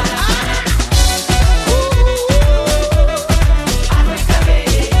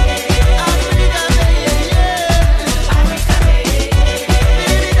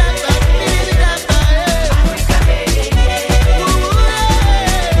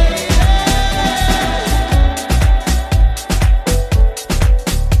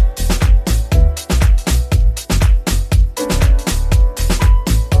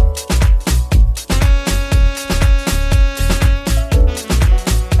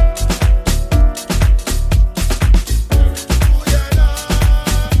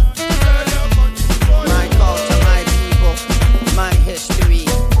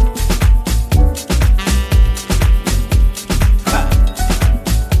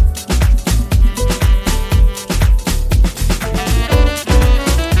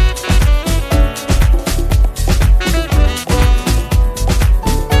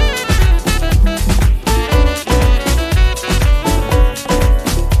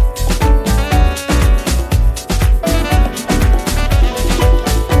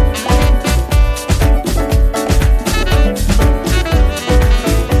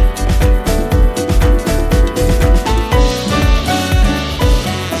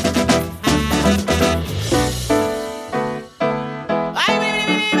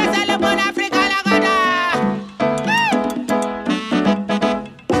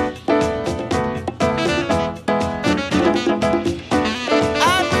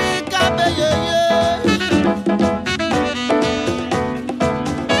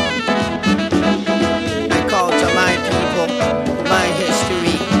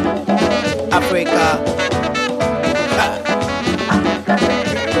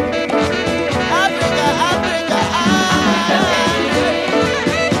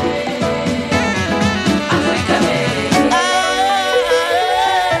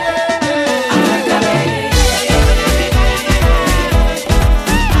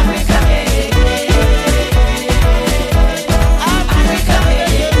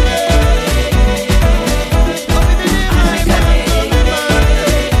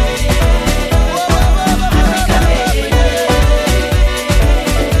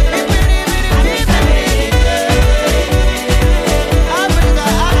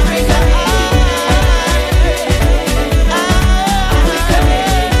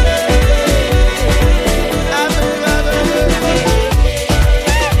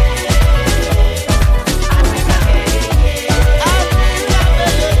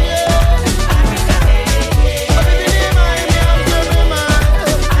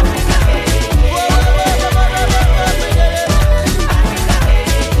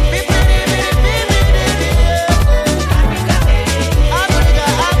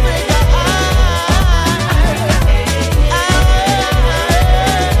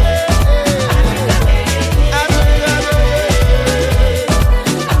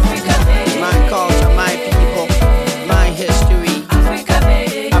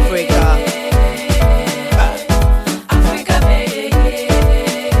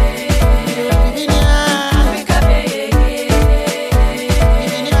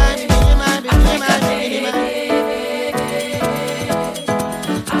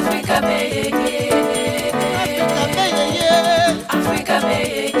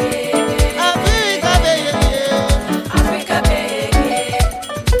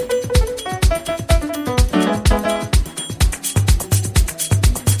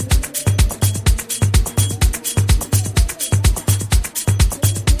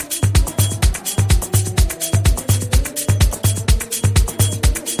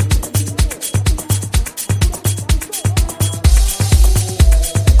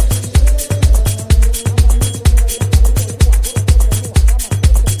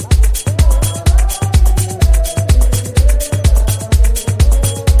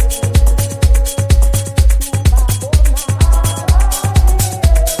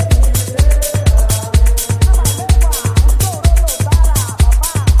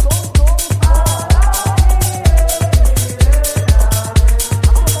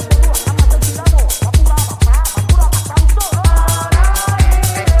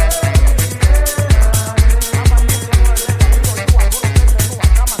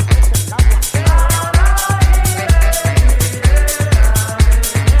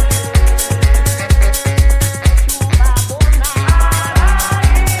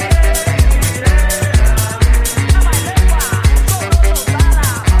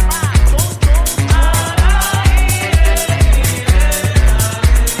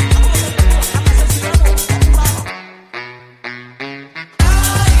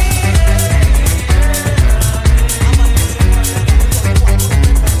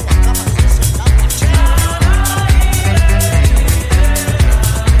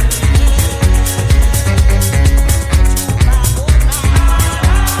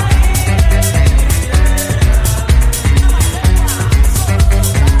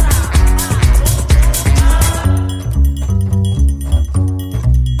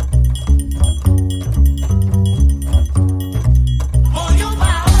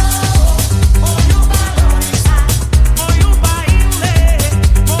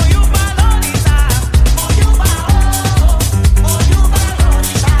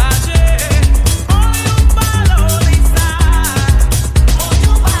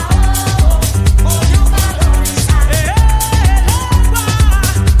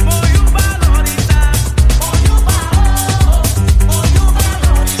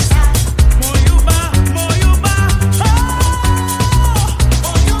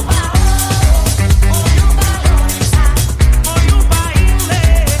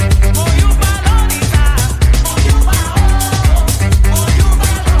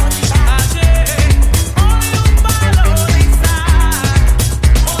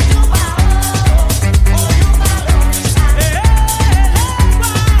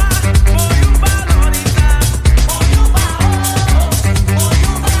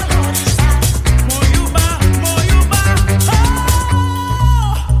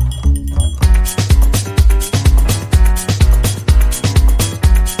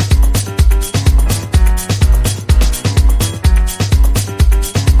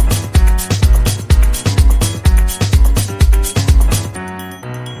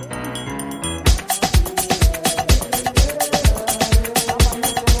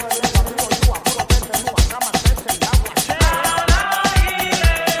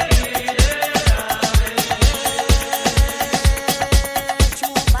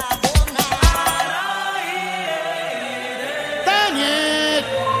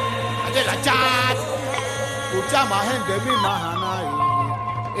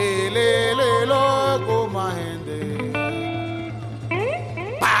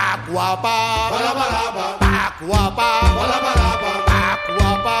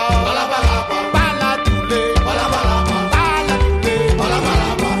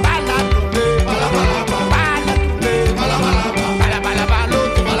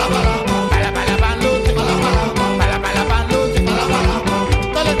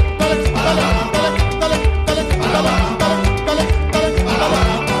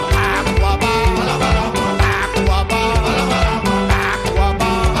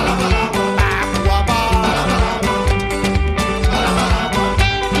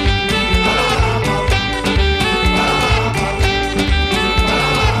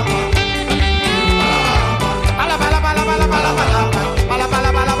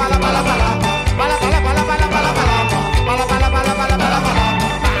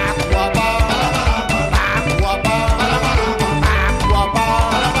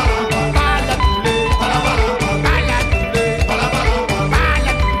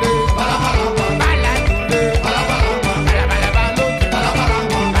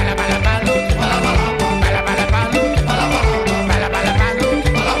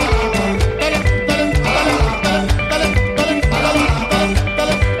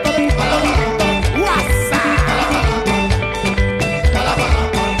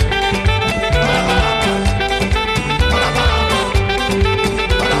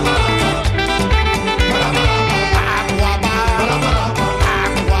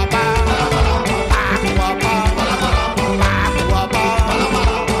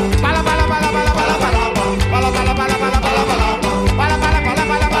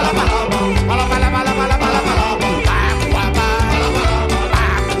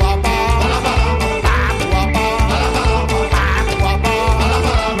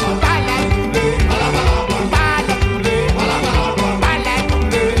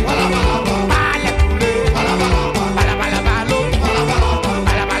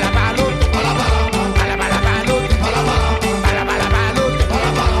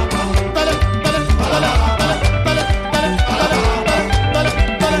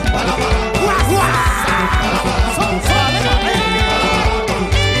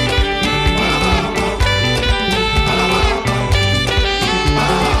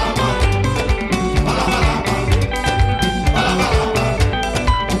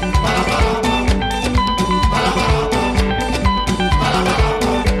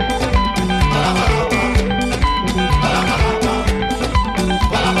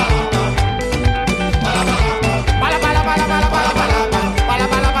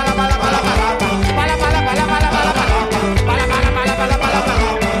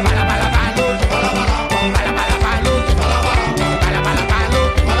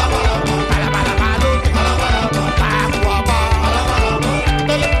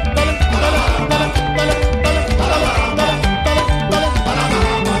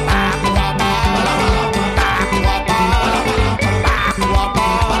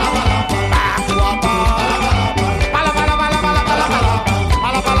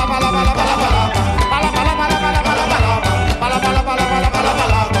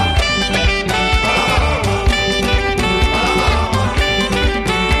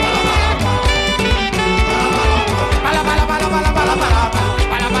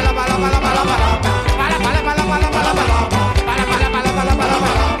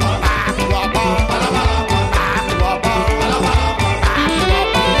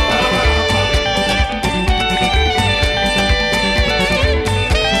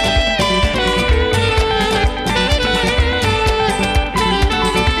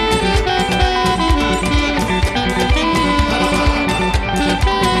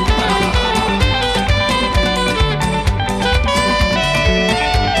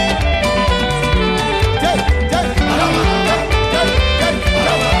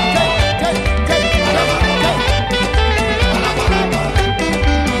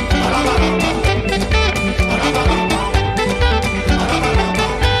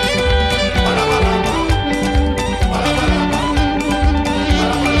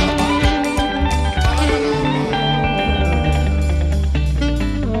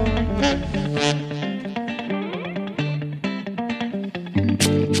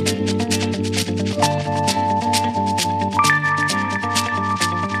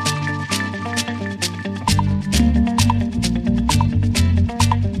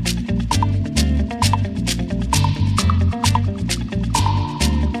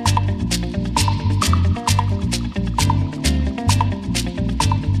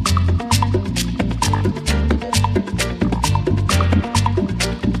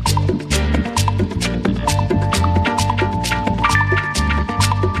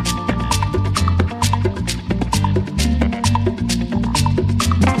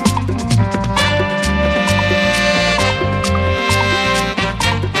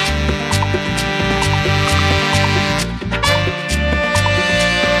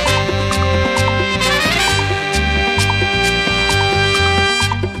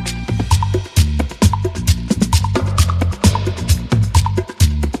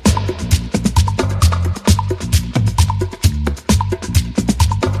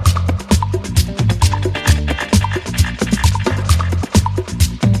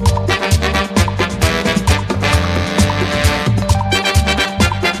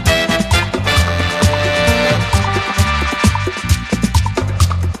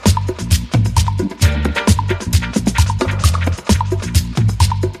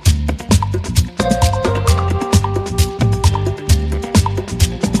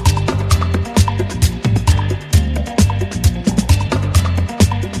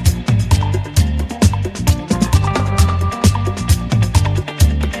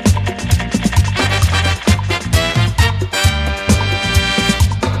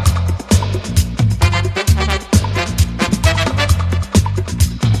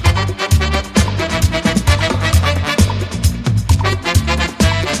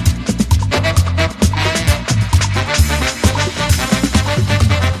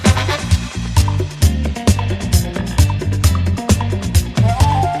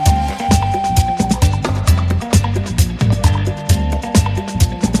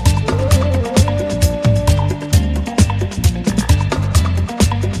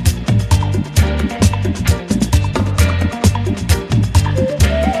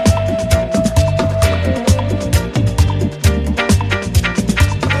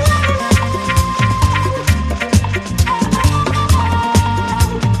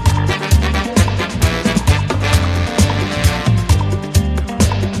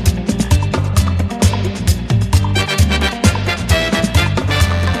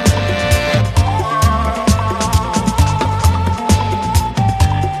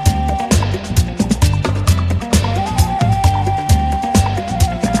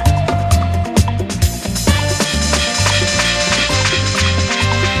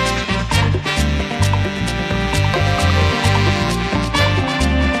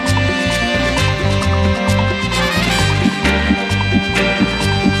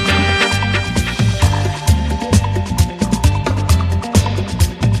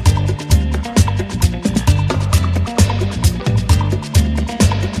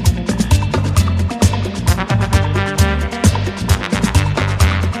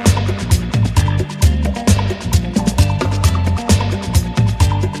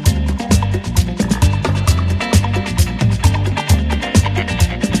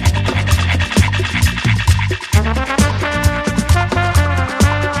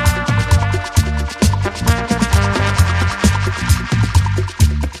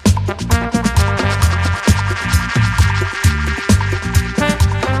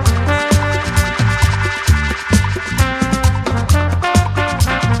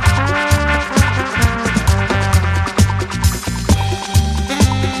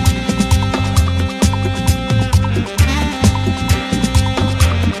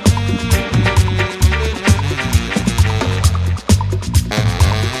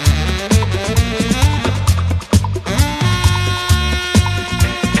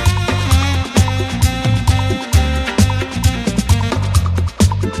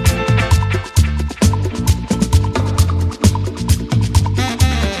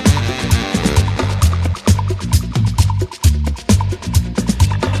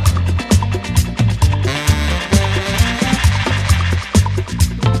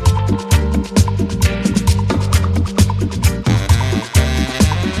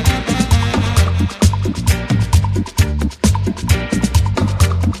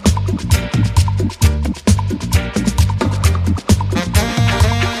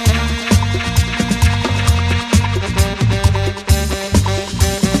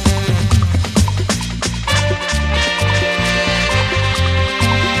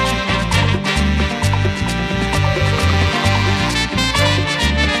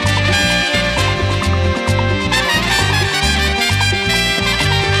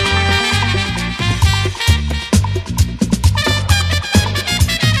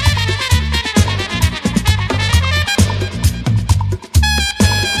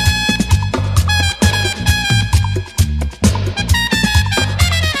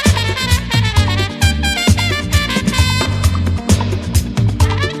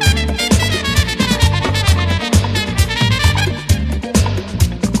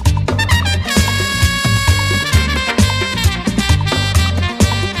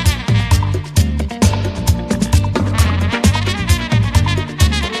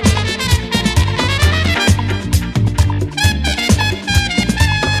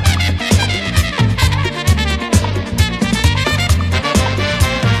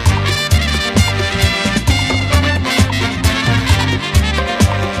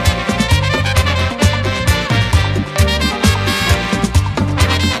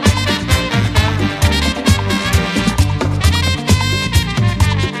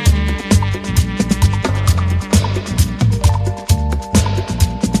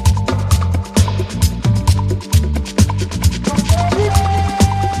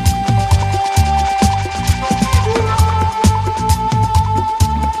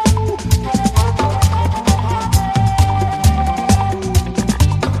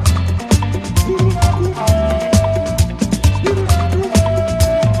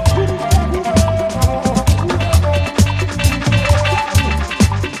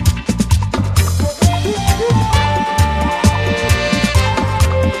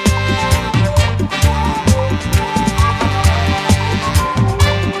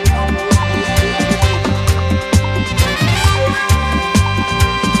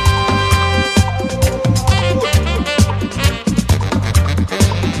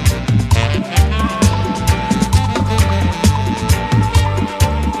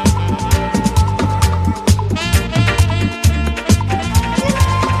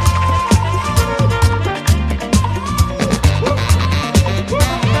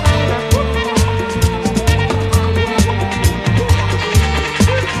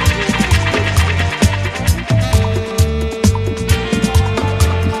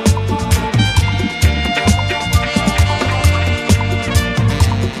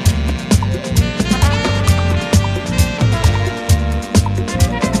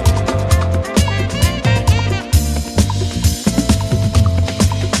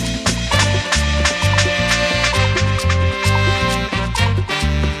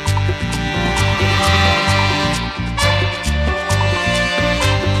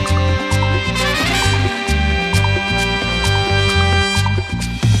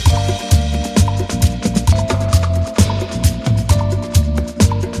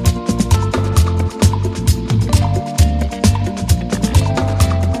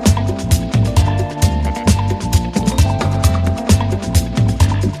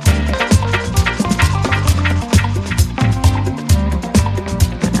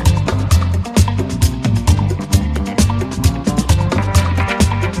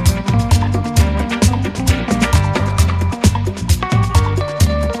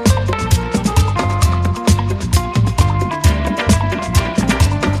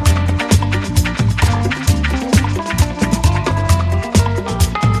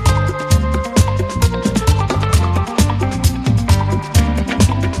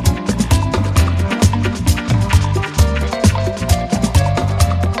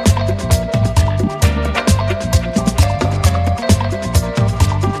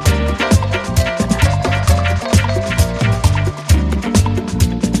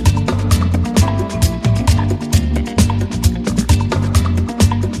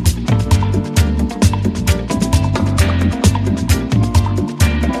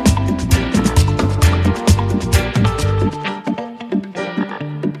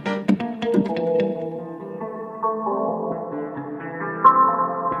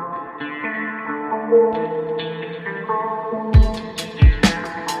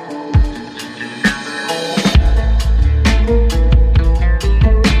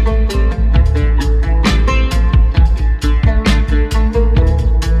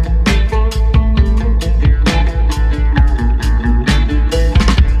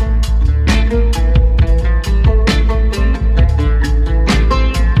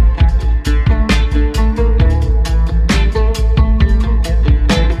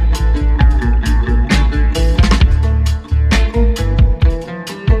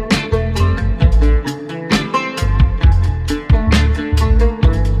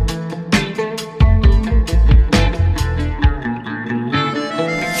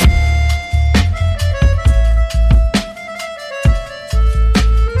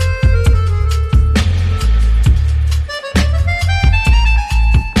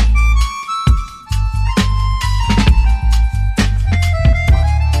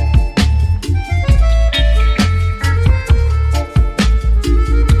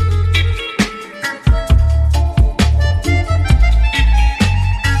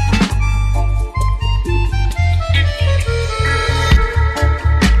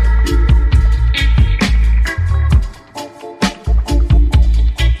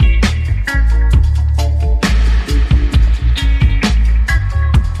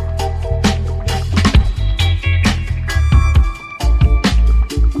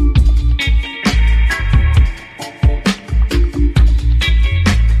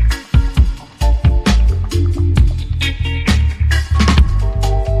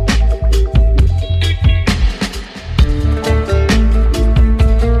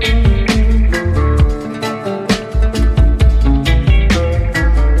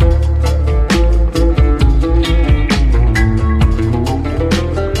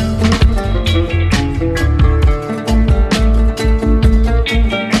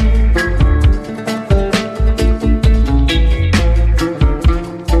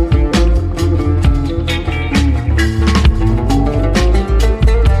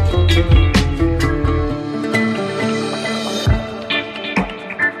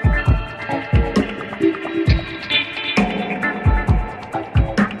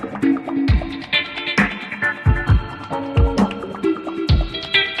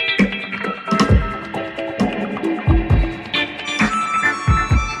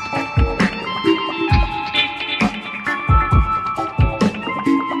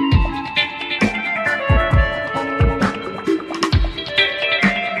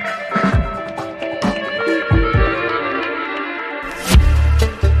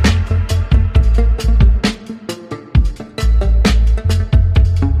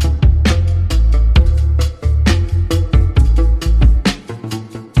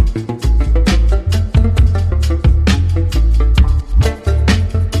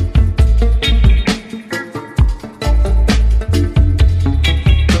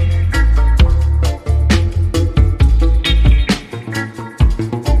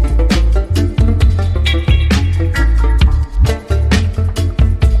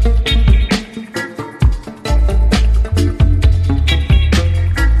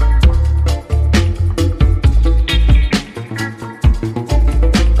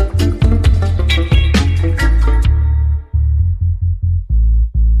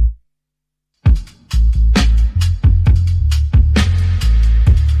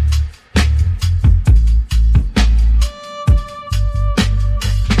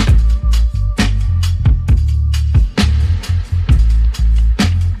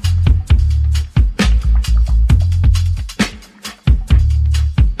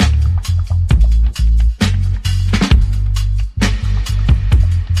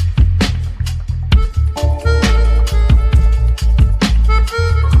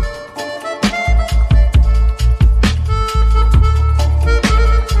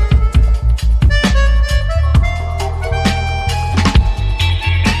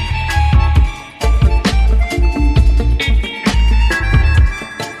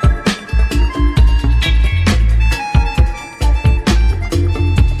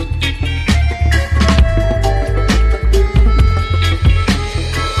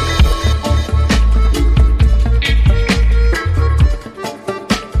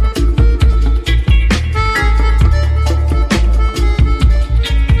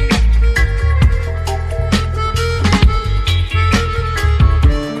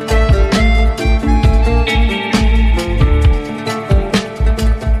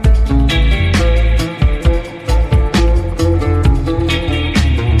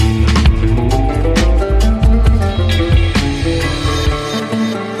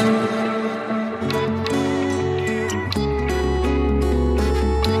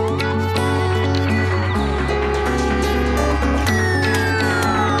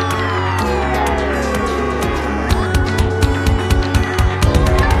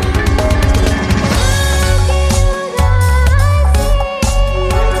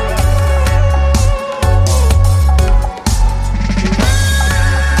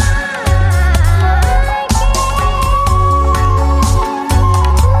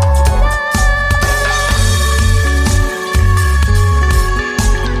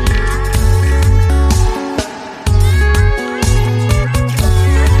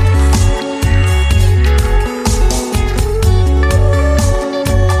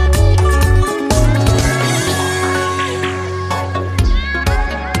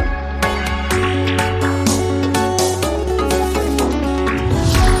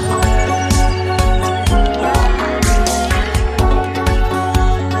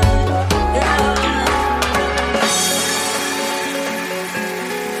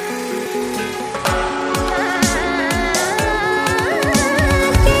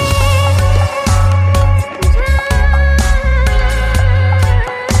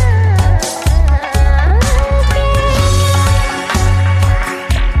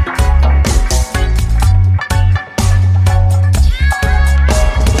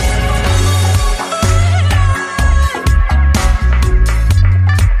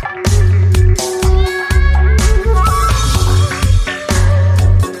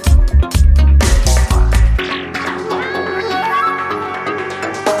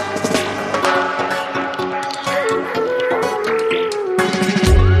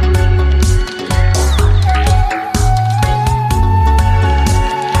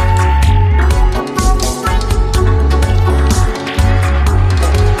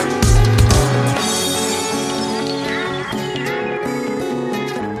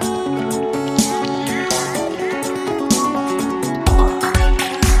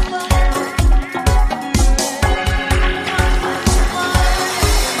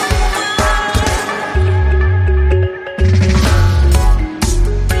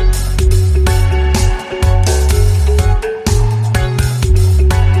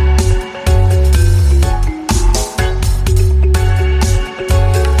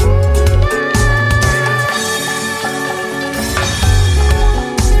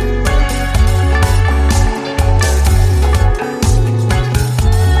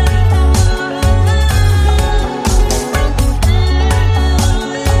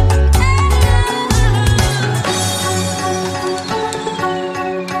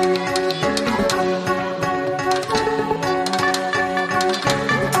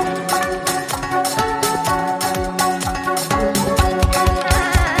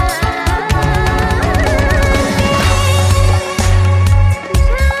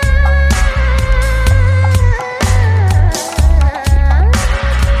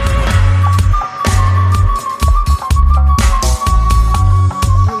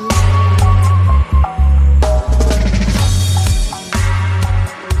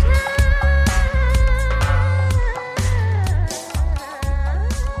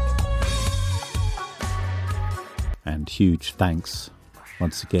 huge thanks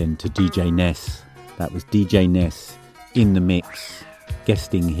once again to DJ Ness. That was DJ Ness in the mix,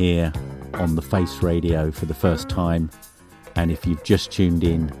 guesting here on the Face Radio for the first time. And if you've just tuned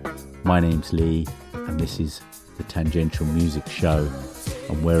in, my name's Lee, and this is the Tangential Music Show.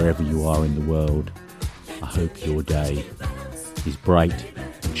 And wherever you are in the world, I hope your day is bright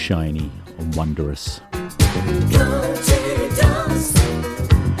and shiny and wonderous.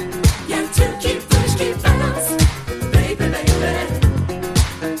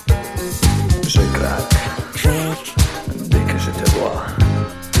 Je craque, dès que je te vois,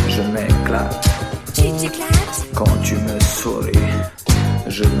 je m'éclate. Tu t'éclates quand tu me souris,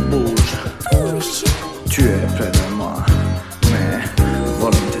 je bouge. Tu es près de moi, mais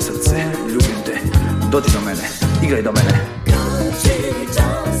volim te srce, ljubim te, dođi do mene, igraj do mene. Quand tu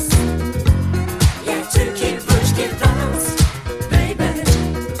danses, y'a tout qui bouge, qui balance, baby.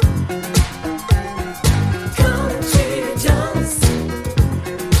 Quand tu danses,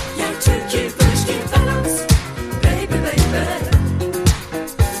 y'a tout qui bouge, qui balance, baby, baby.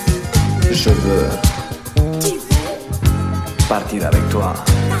 Je veux partir avec toi.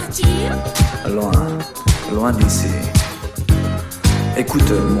 Partir? Loin, loin d'ici.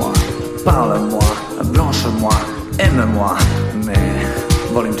 Écoute-moi, parle-moi, blanche-moi, aime-moi. Mais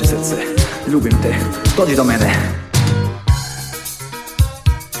volim te srce, ljubim te, dođi do mene.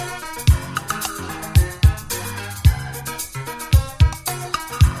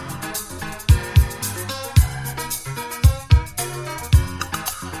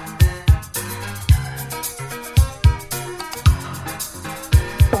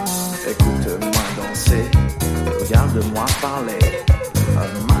 Écoute-moi danser, regarde-moi parler,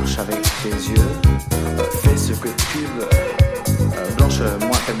 marche avec tes yeux, fais ce que tu veux,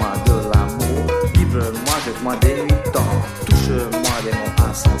 blanche-moi, fais-moi de l'amour, livre-moi, jette-moi des nuits temps, touche-moi des mots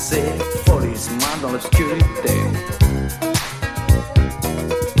insensés, folise-moi dans l'obscurité.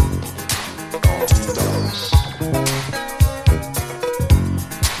 Quand tu danses,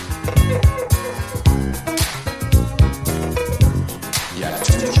 y'a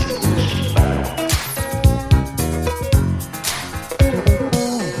tout qui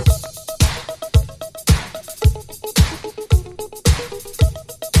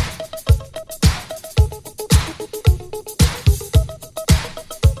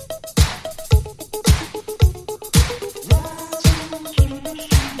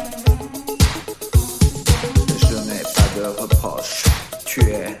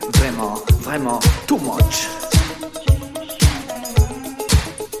vraiment too much.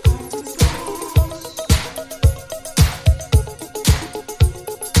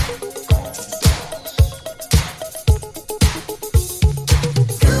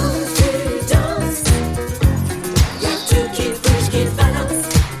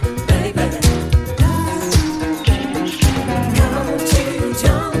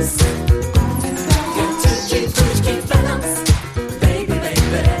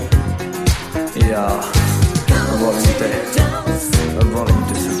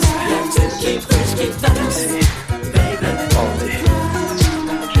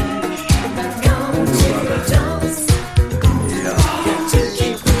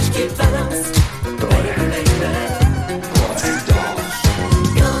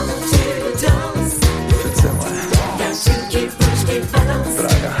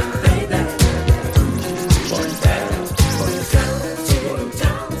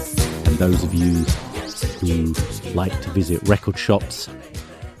 Those of you who like to visit record shops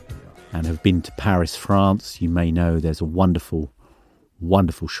and have been to Paris, France, you may know there's a wonderful,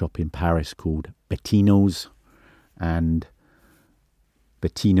 wonderful shop in Paris called Bettino's, and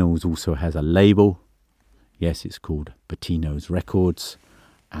Bettino's also has a label. Yes, it's called Bettino's Records,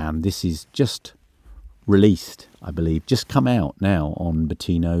 and this is just released, I believe, just come out now on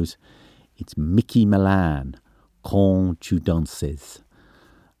Bettino's. It's Mickey Milan, Quand tu danses.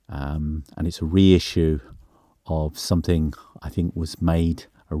 And it's a reissue of something I think was made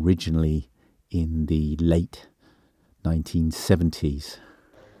originally in the late 1970s.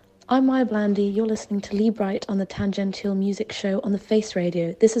 I'm Maya Blandy. You're listening to Lee Bright on the Tangential Music Show on the Face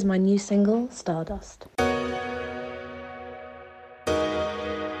Radio. This is my new single, Stardust.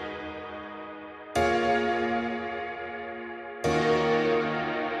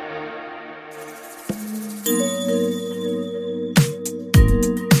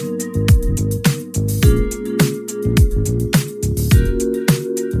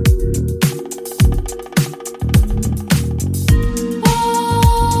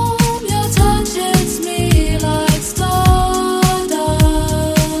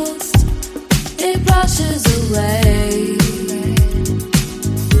 Brushes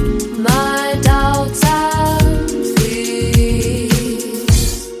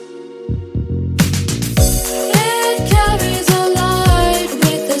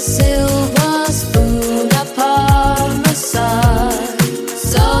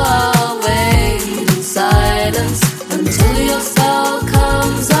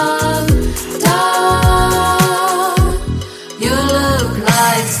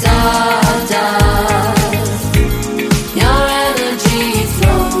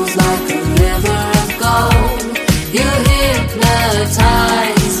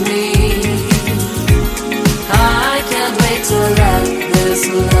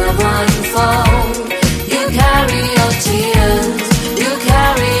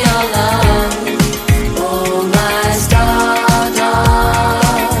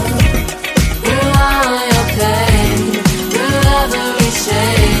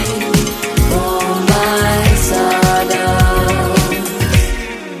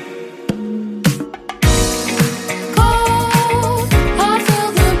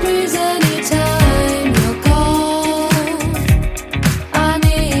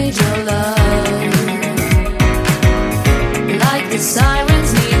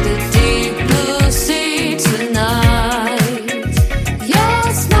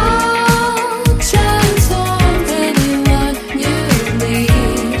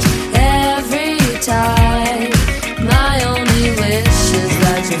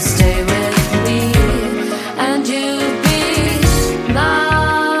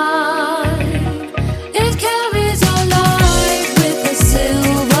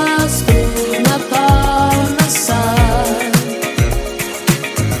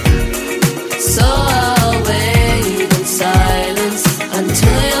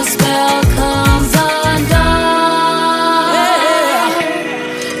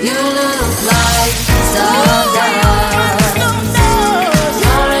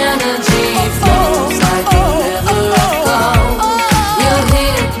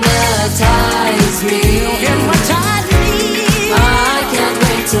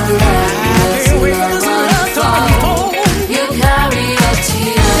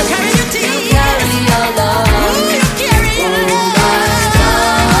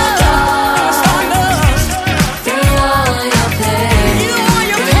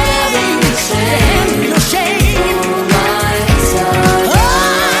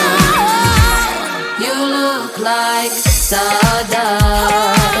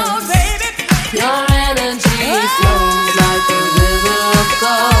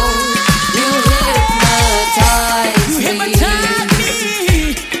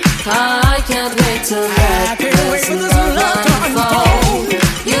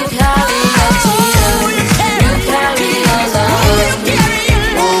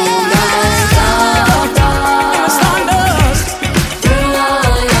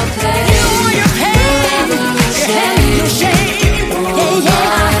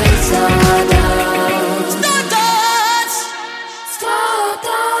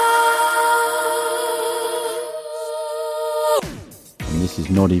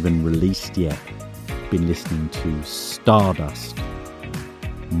Not even released yet. Been listening to Stardust,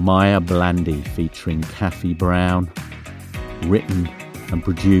 Maya Blandy featuring Kathy Brown, written and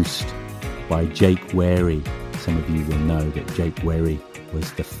produced by Jake Wary. Some of you will know that Jake Wary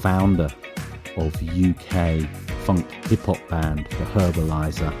was the founder of UK funk hip-hop band The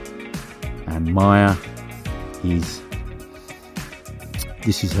Herbalizer, and Maya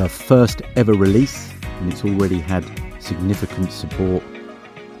this is her first ever release, and it's already had significant support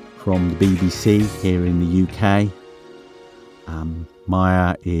from the BBC here in the UK.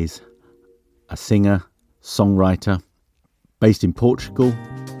 Maya is a singer, songwriter based in Portugal,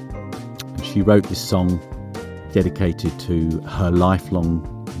 and she wrote this song dedicated to her lifelong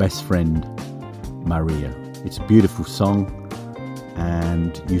best friend Maria. It's a beautiful song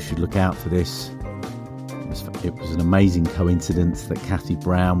and you should look out for this. It was an amazing coincidence that Kathy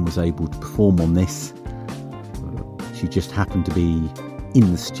Brown was able to perform on this. She just happened to be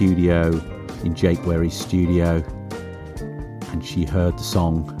in the studio, in Jake Wary's studio, and she heard the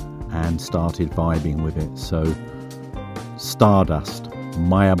song and started vibing with it. So Stardust,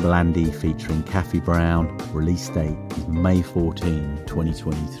 Maya Blandy featuring Kathy Brown. Release date is May 14,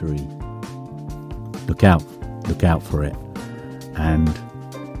 2023. Look out for it. And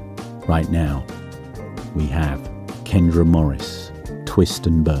right now we have Kendra Morris, Twist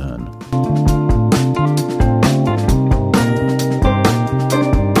and Burn.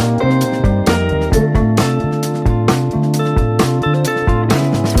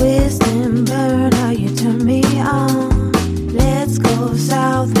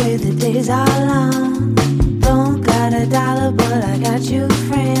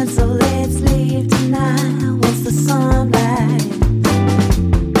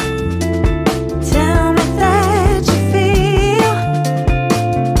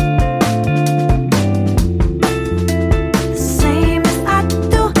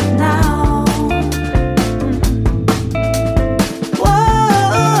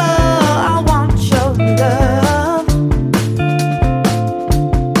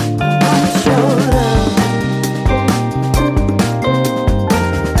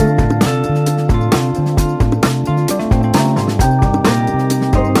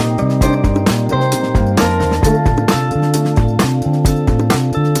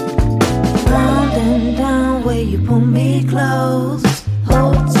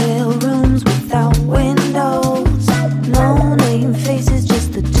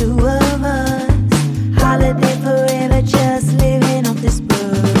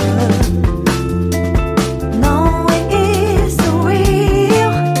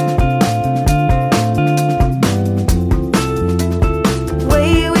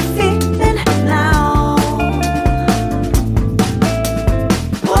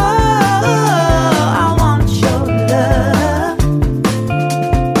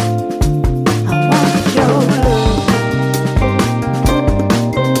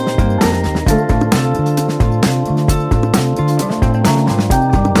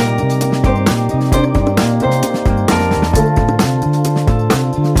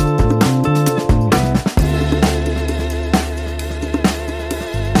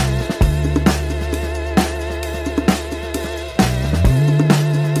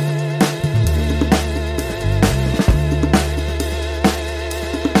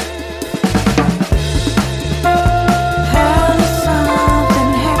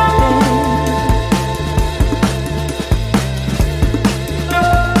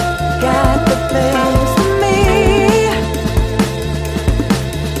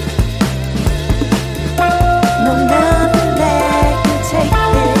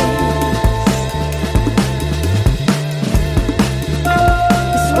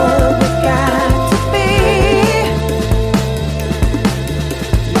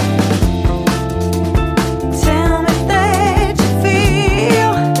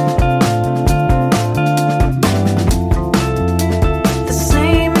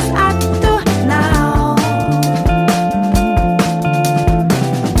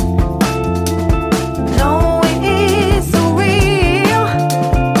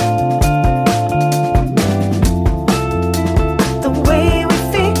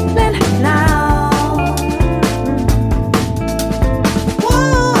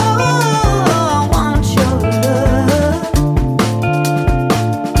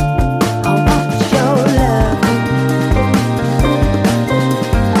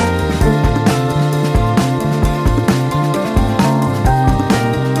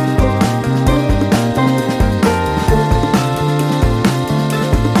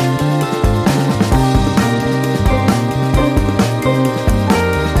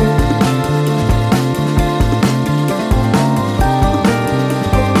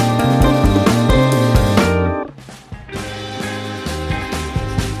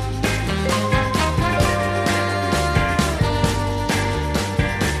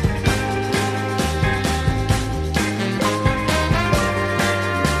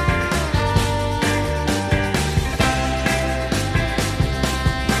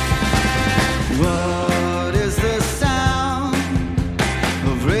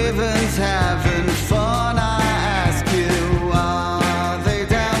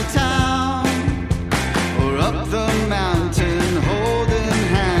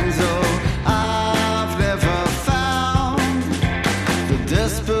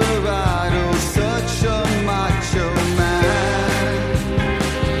 desperado, such a macho man.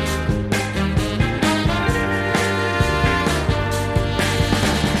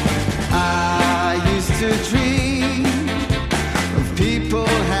 I used to dream of people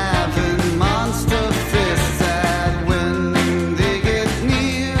having monster fists that when they get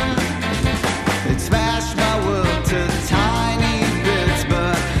near, it smashed my world to tiny bits.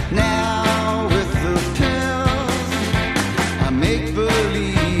 But now with the pills, I make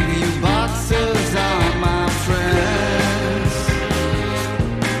believe you boxers are my friends.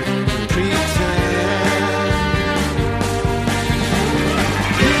 Pretend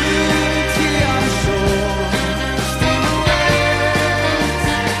guilty, I'm sure, still awaits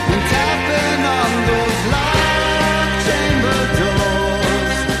and tapping on those locked chamber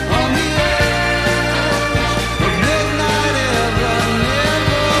doors on the edge of midnight ever,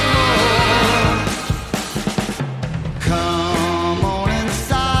 nevermore. Come on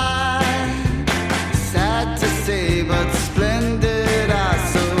inside, sad to say but splendid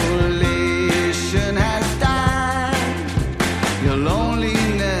isolation has died. Your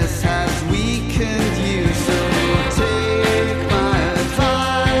loneliness has weakened you, so take my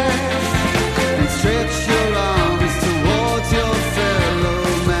advice and stretch your arms towards your fellow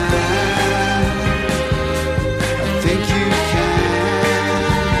man. I think you can.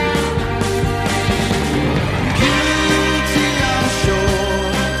 Guilty, I'm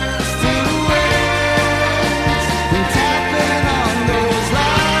sure, still awaits and tapping on those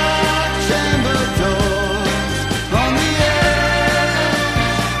locked chamber doors on the edge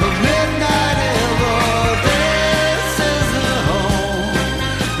of midnight ever. This is the home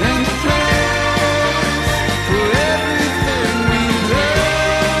and the place for everything we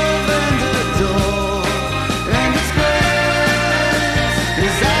love and adore, and its grace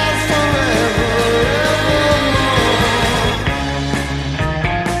is ours forever,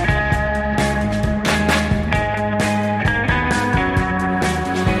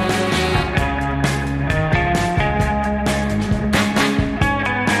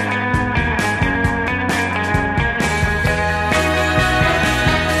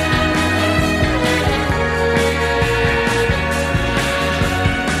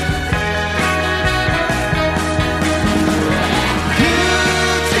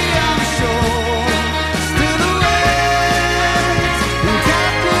 guilty, I'm sure, still awaits and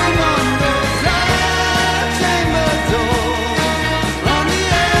tapping on those locked chamber doors on the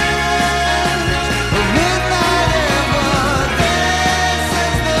edge of midnight ever. This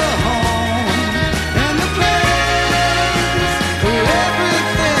is the home and the place for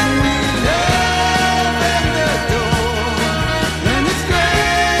everything we love and adore, and its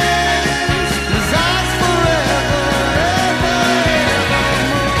grace is ours forever,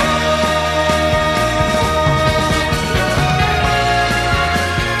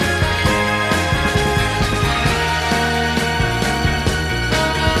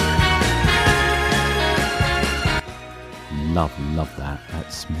 Love that.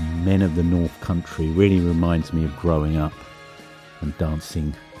 That's Men of the North Country. Really reminds me of growing up and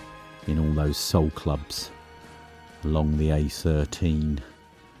dancing in all those soul clubs along the A13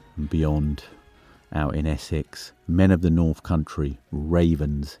 and beyond out in Essex. Men of the North Country,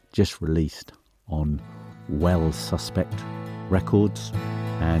 Ravens, just released on Well Suspect Records.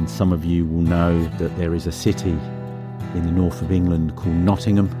 And some of you will know that there is a city in the north of England called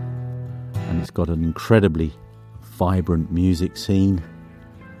Nottingham, and it's got an incredibly vibrant music scene,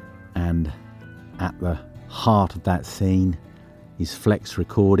 and at the heart of that scene is Flex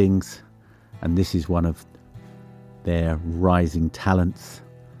Recordings, and this is one of their rising talents.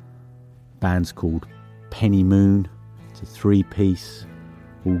 Band's called Penny Moon. It's a 3-piece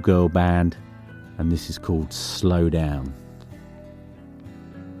all-girl band, and this is called Slow Down.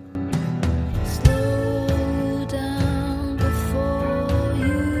 Slow down before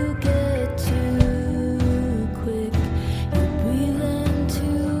you get too quick. You're breathing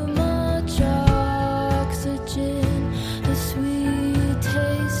too much oxygen. The sweet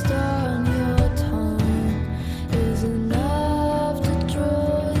taste on your tongue is enough to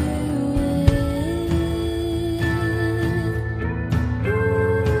draw you in.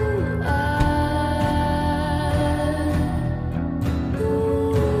 Ooh, I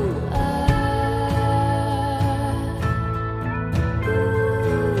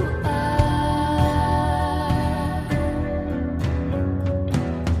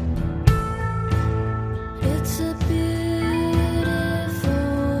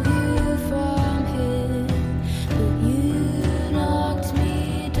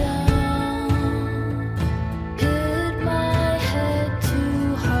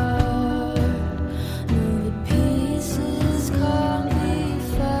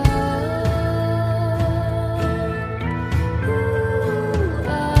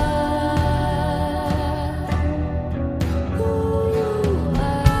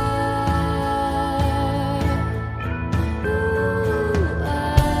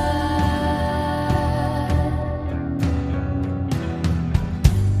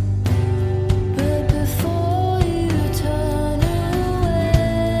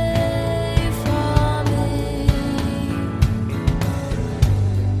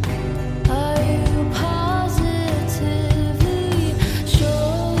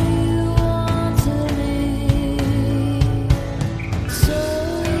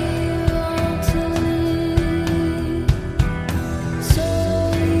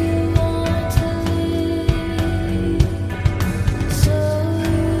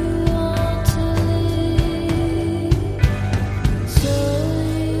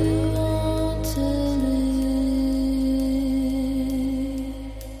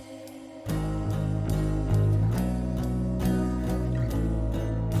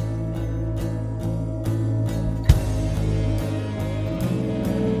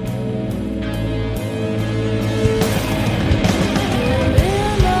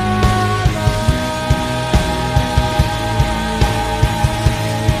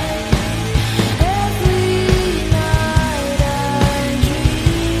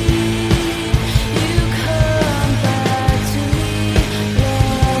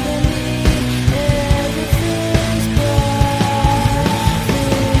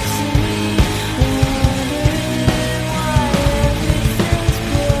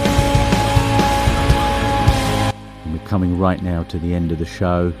right now to the end of the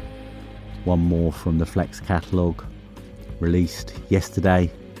show. One more from the Flex catalogue, released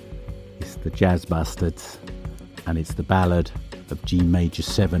yesterday. It's the Jazz Bastards, and it's the ballad of G major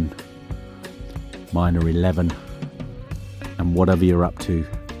 7, minor 11. And whatever you're up to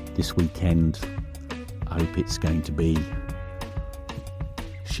this weekend, I hope it's going to be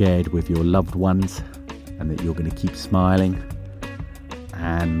shared with your loved ones and that you're going to keep smiling.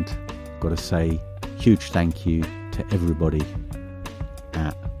 And got to say huge thank you to everybody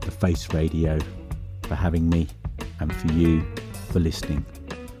at the Face Radio for having me and for you for listening.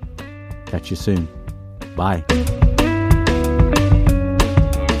 Catch you soon. Bye.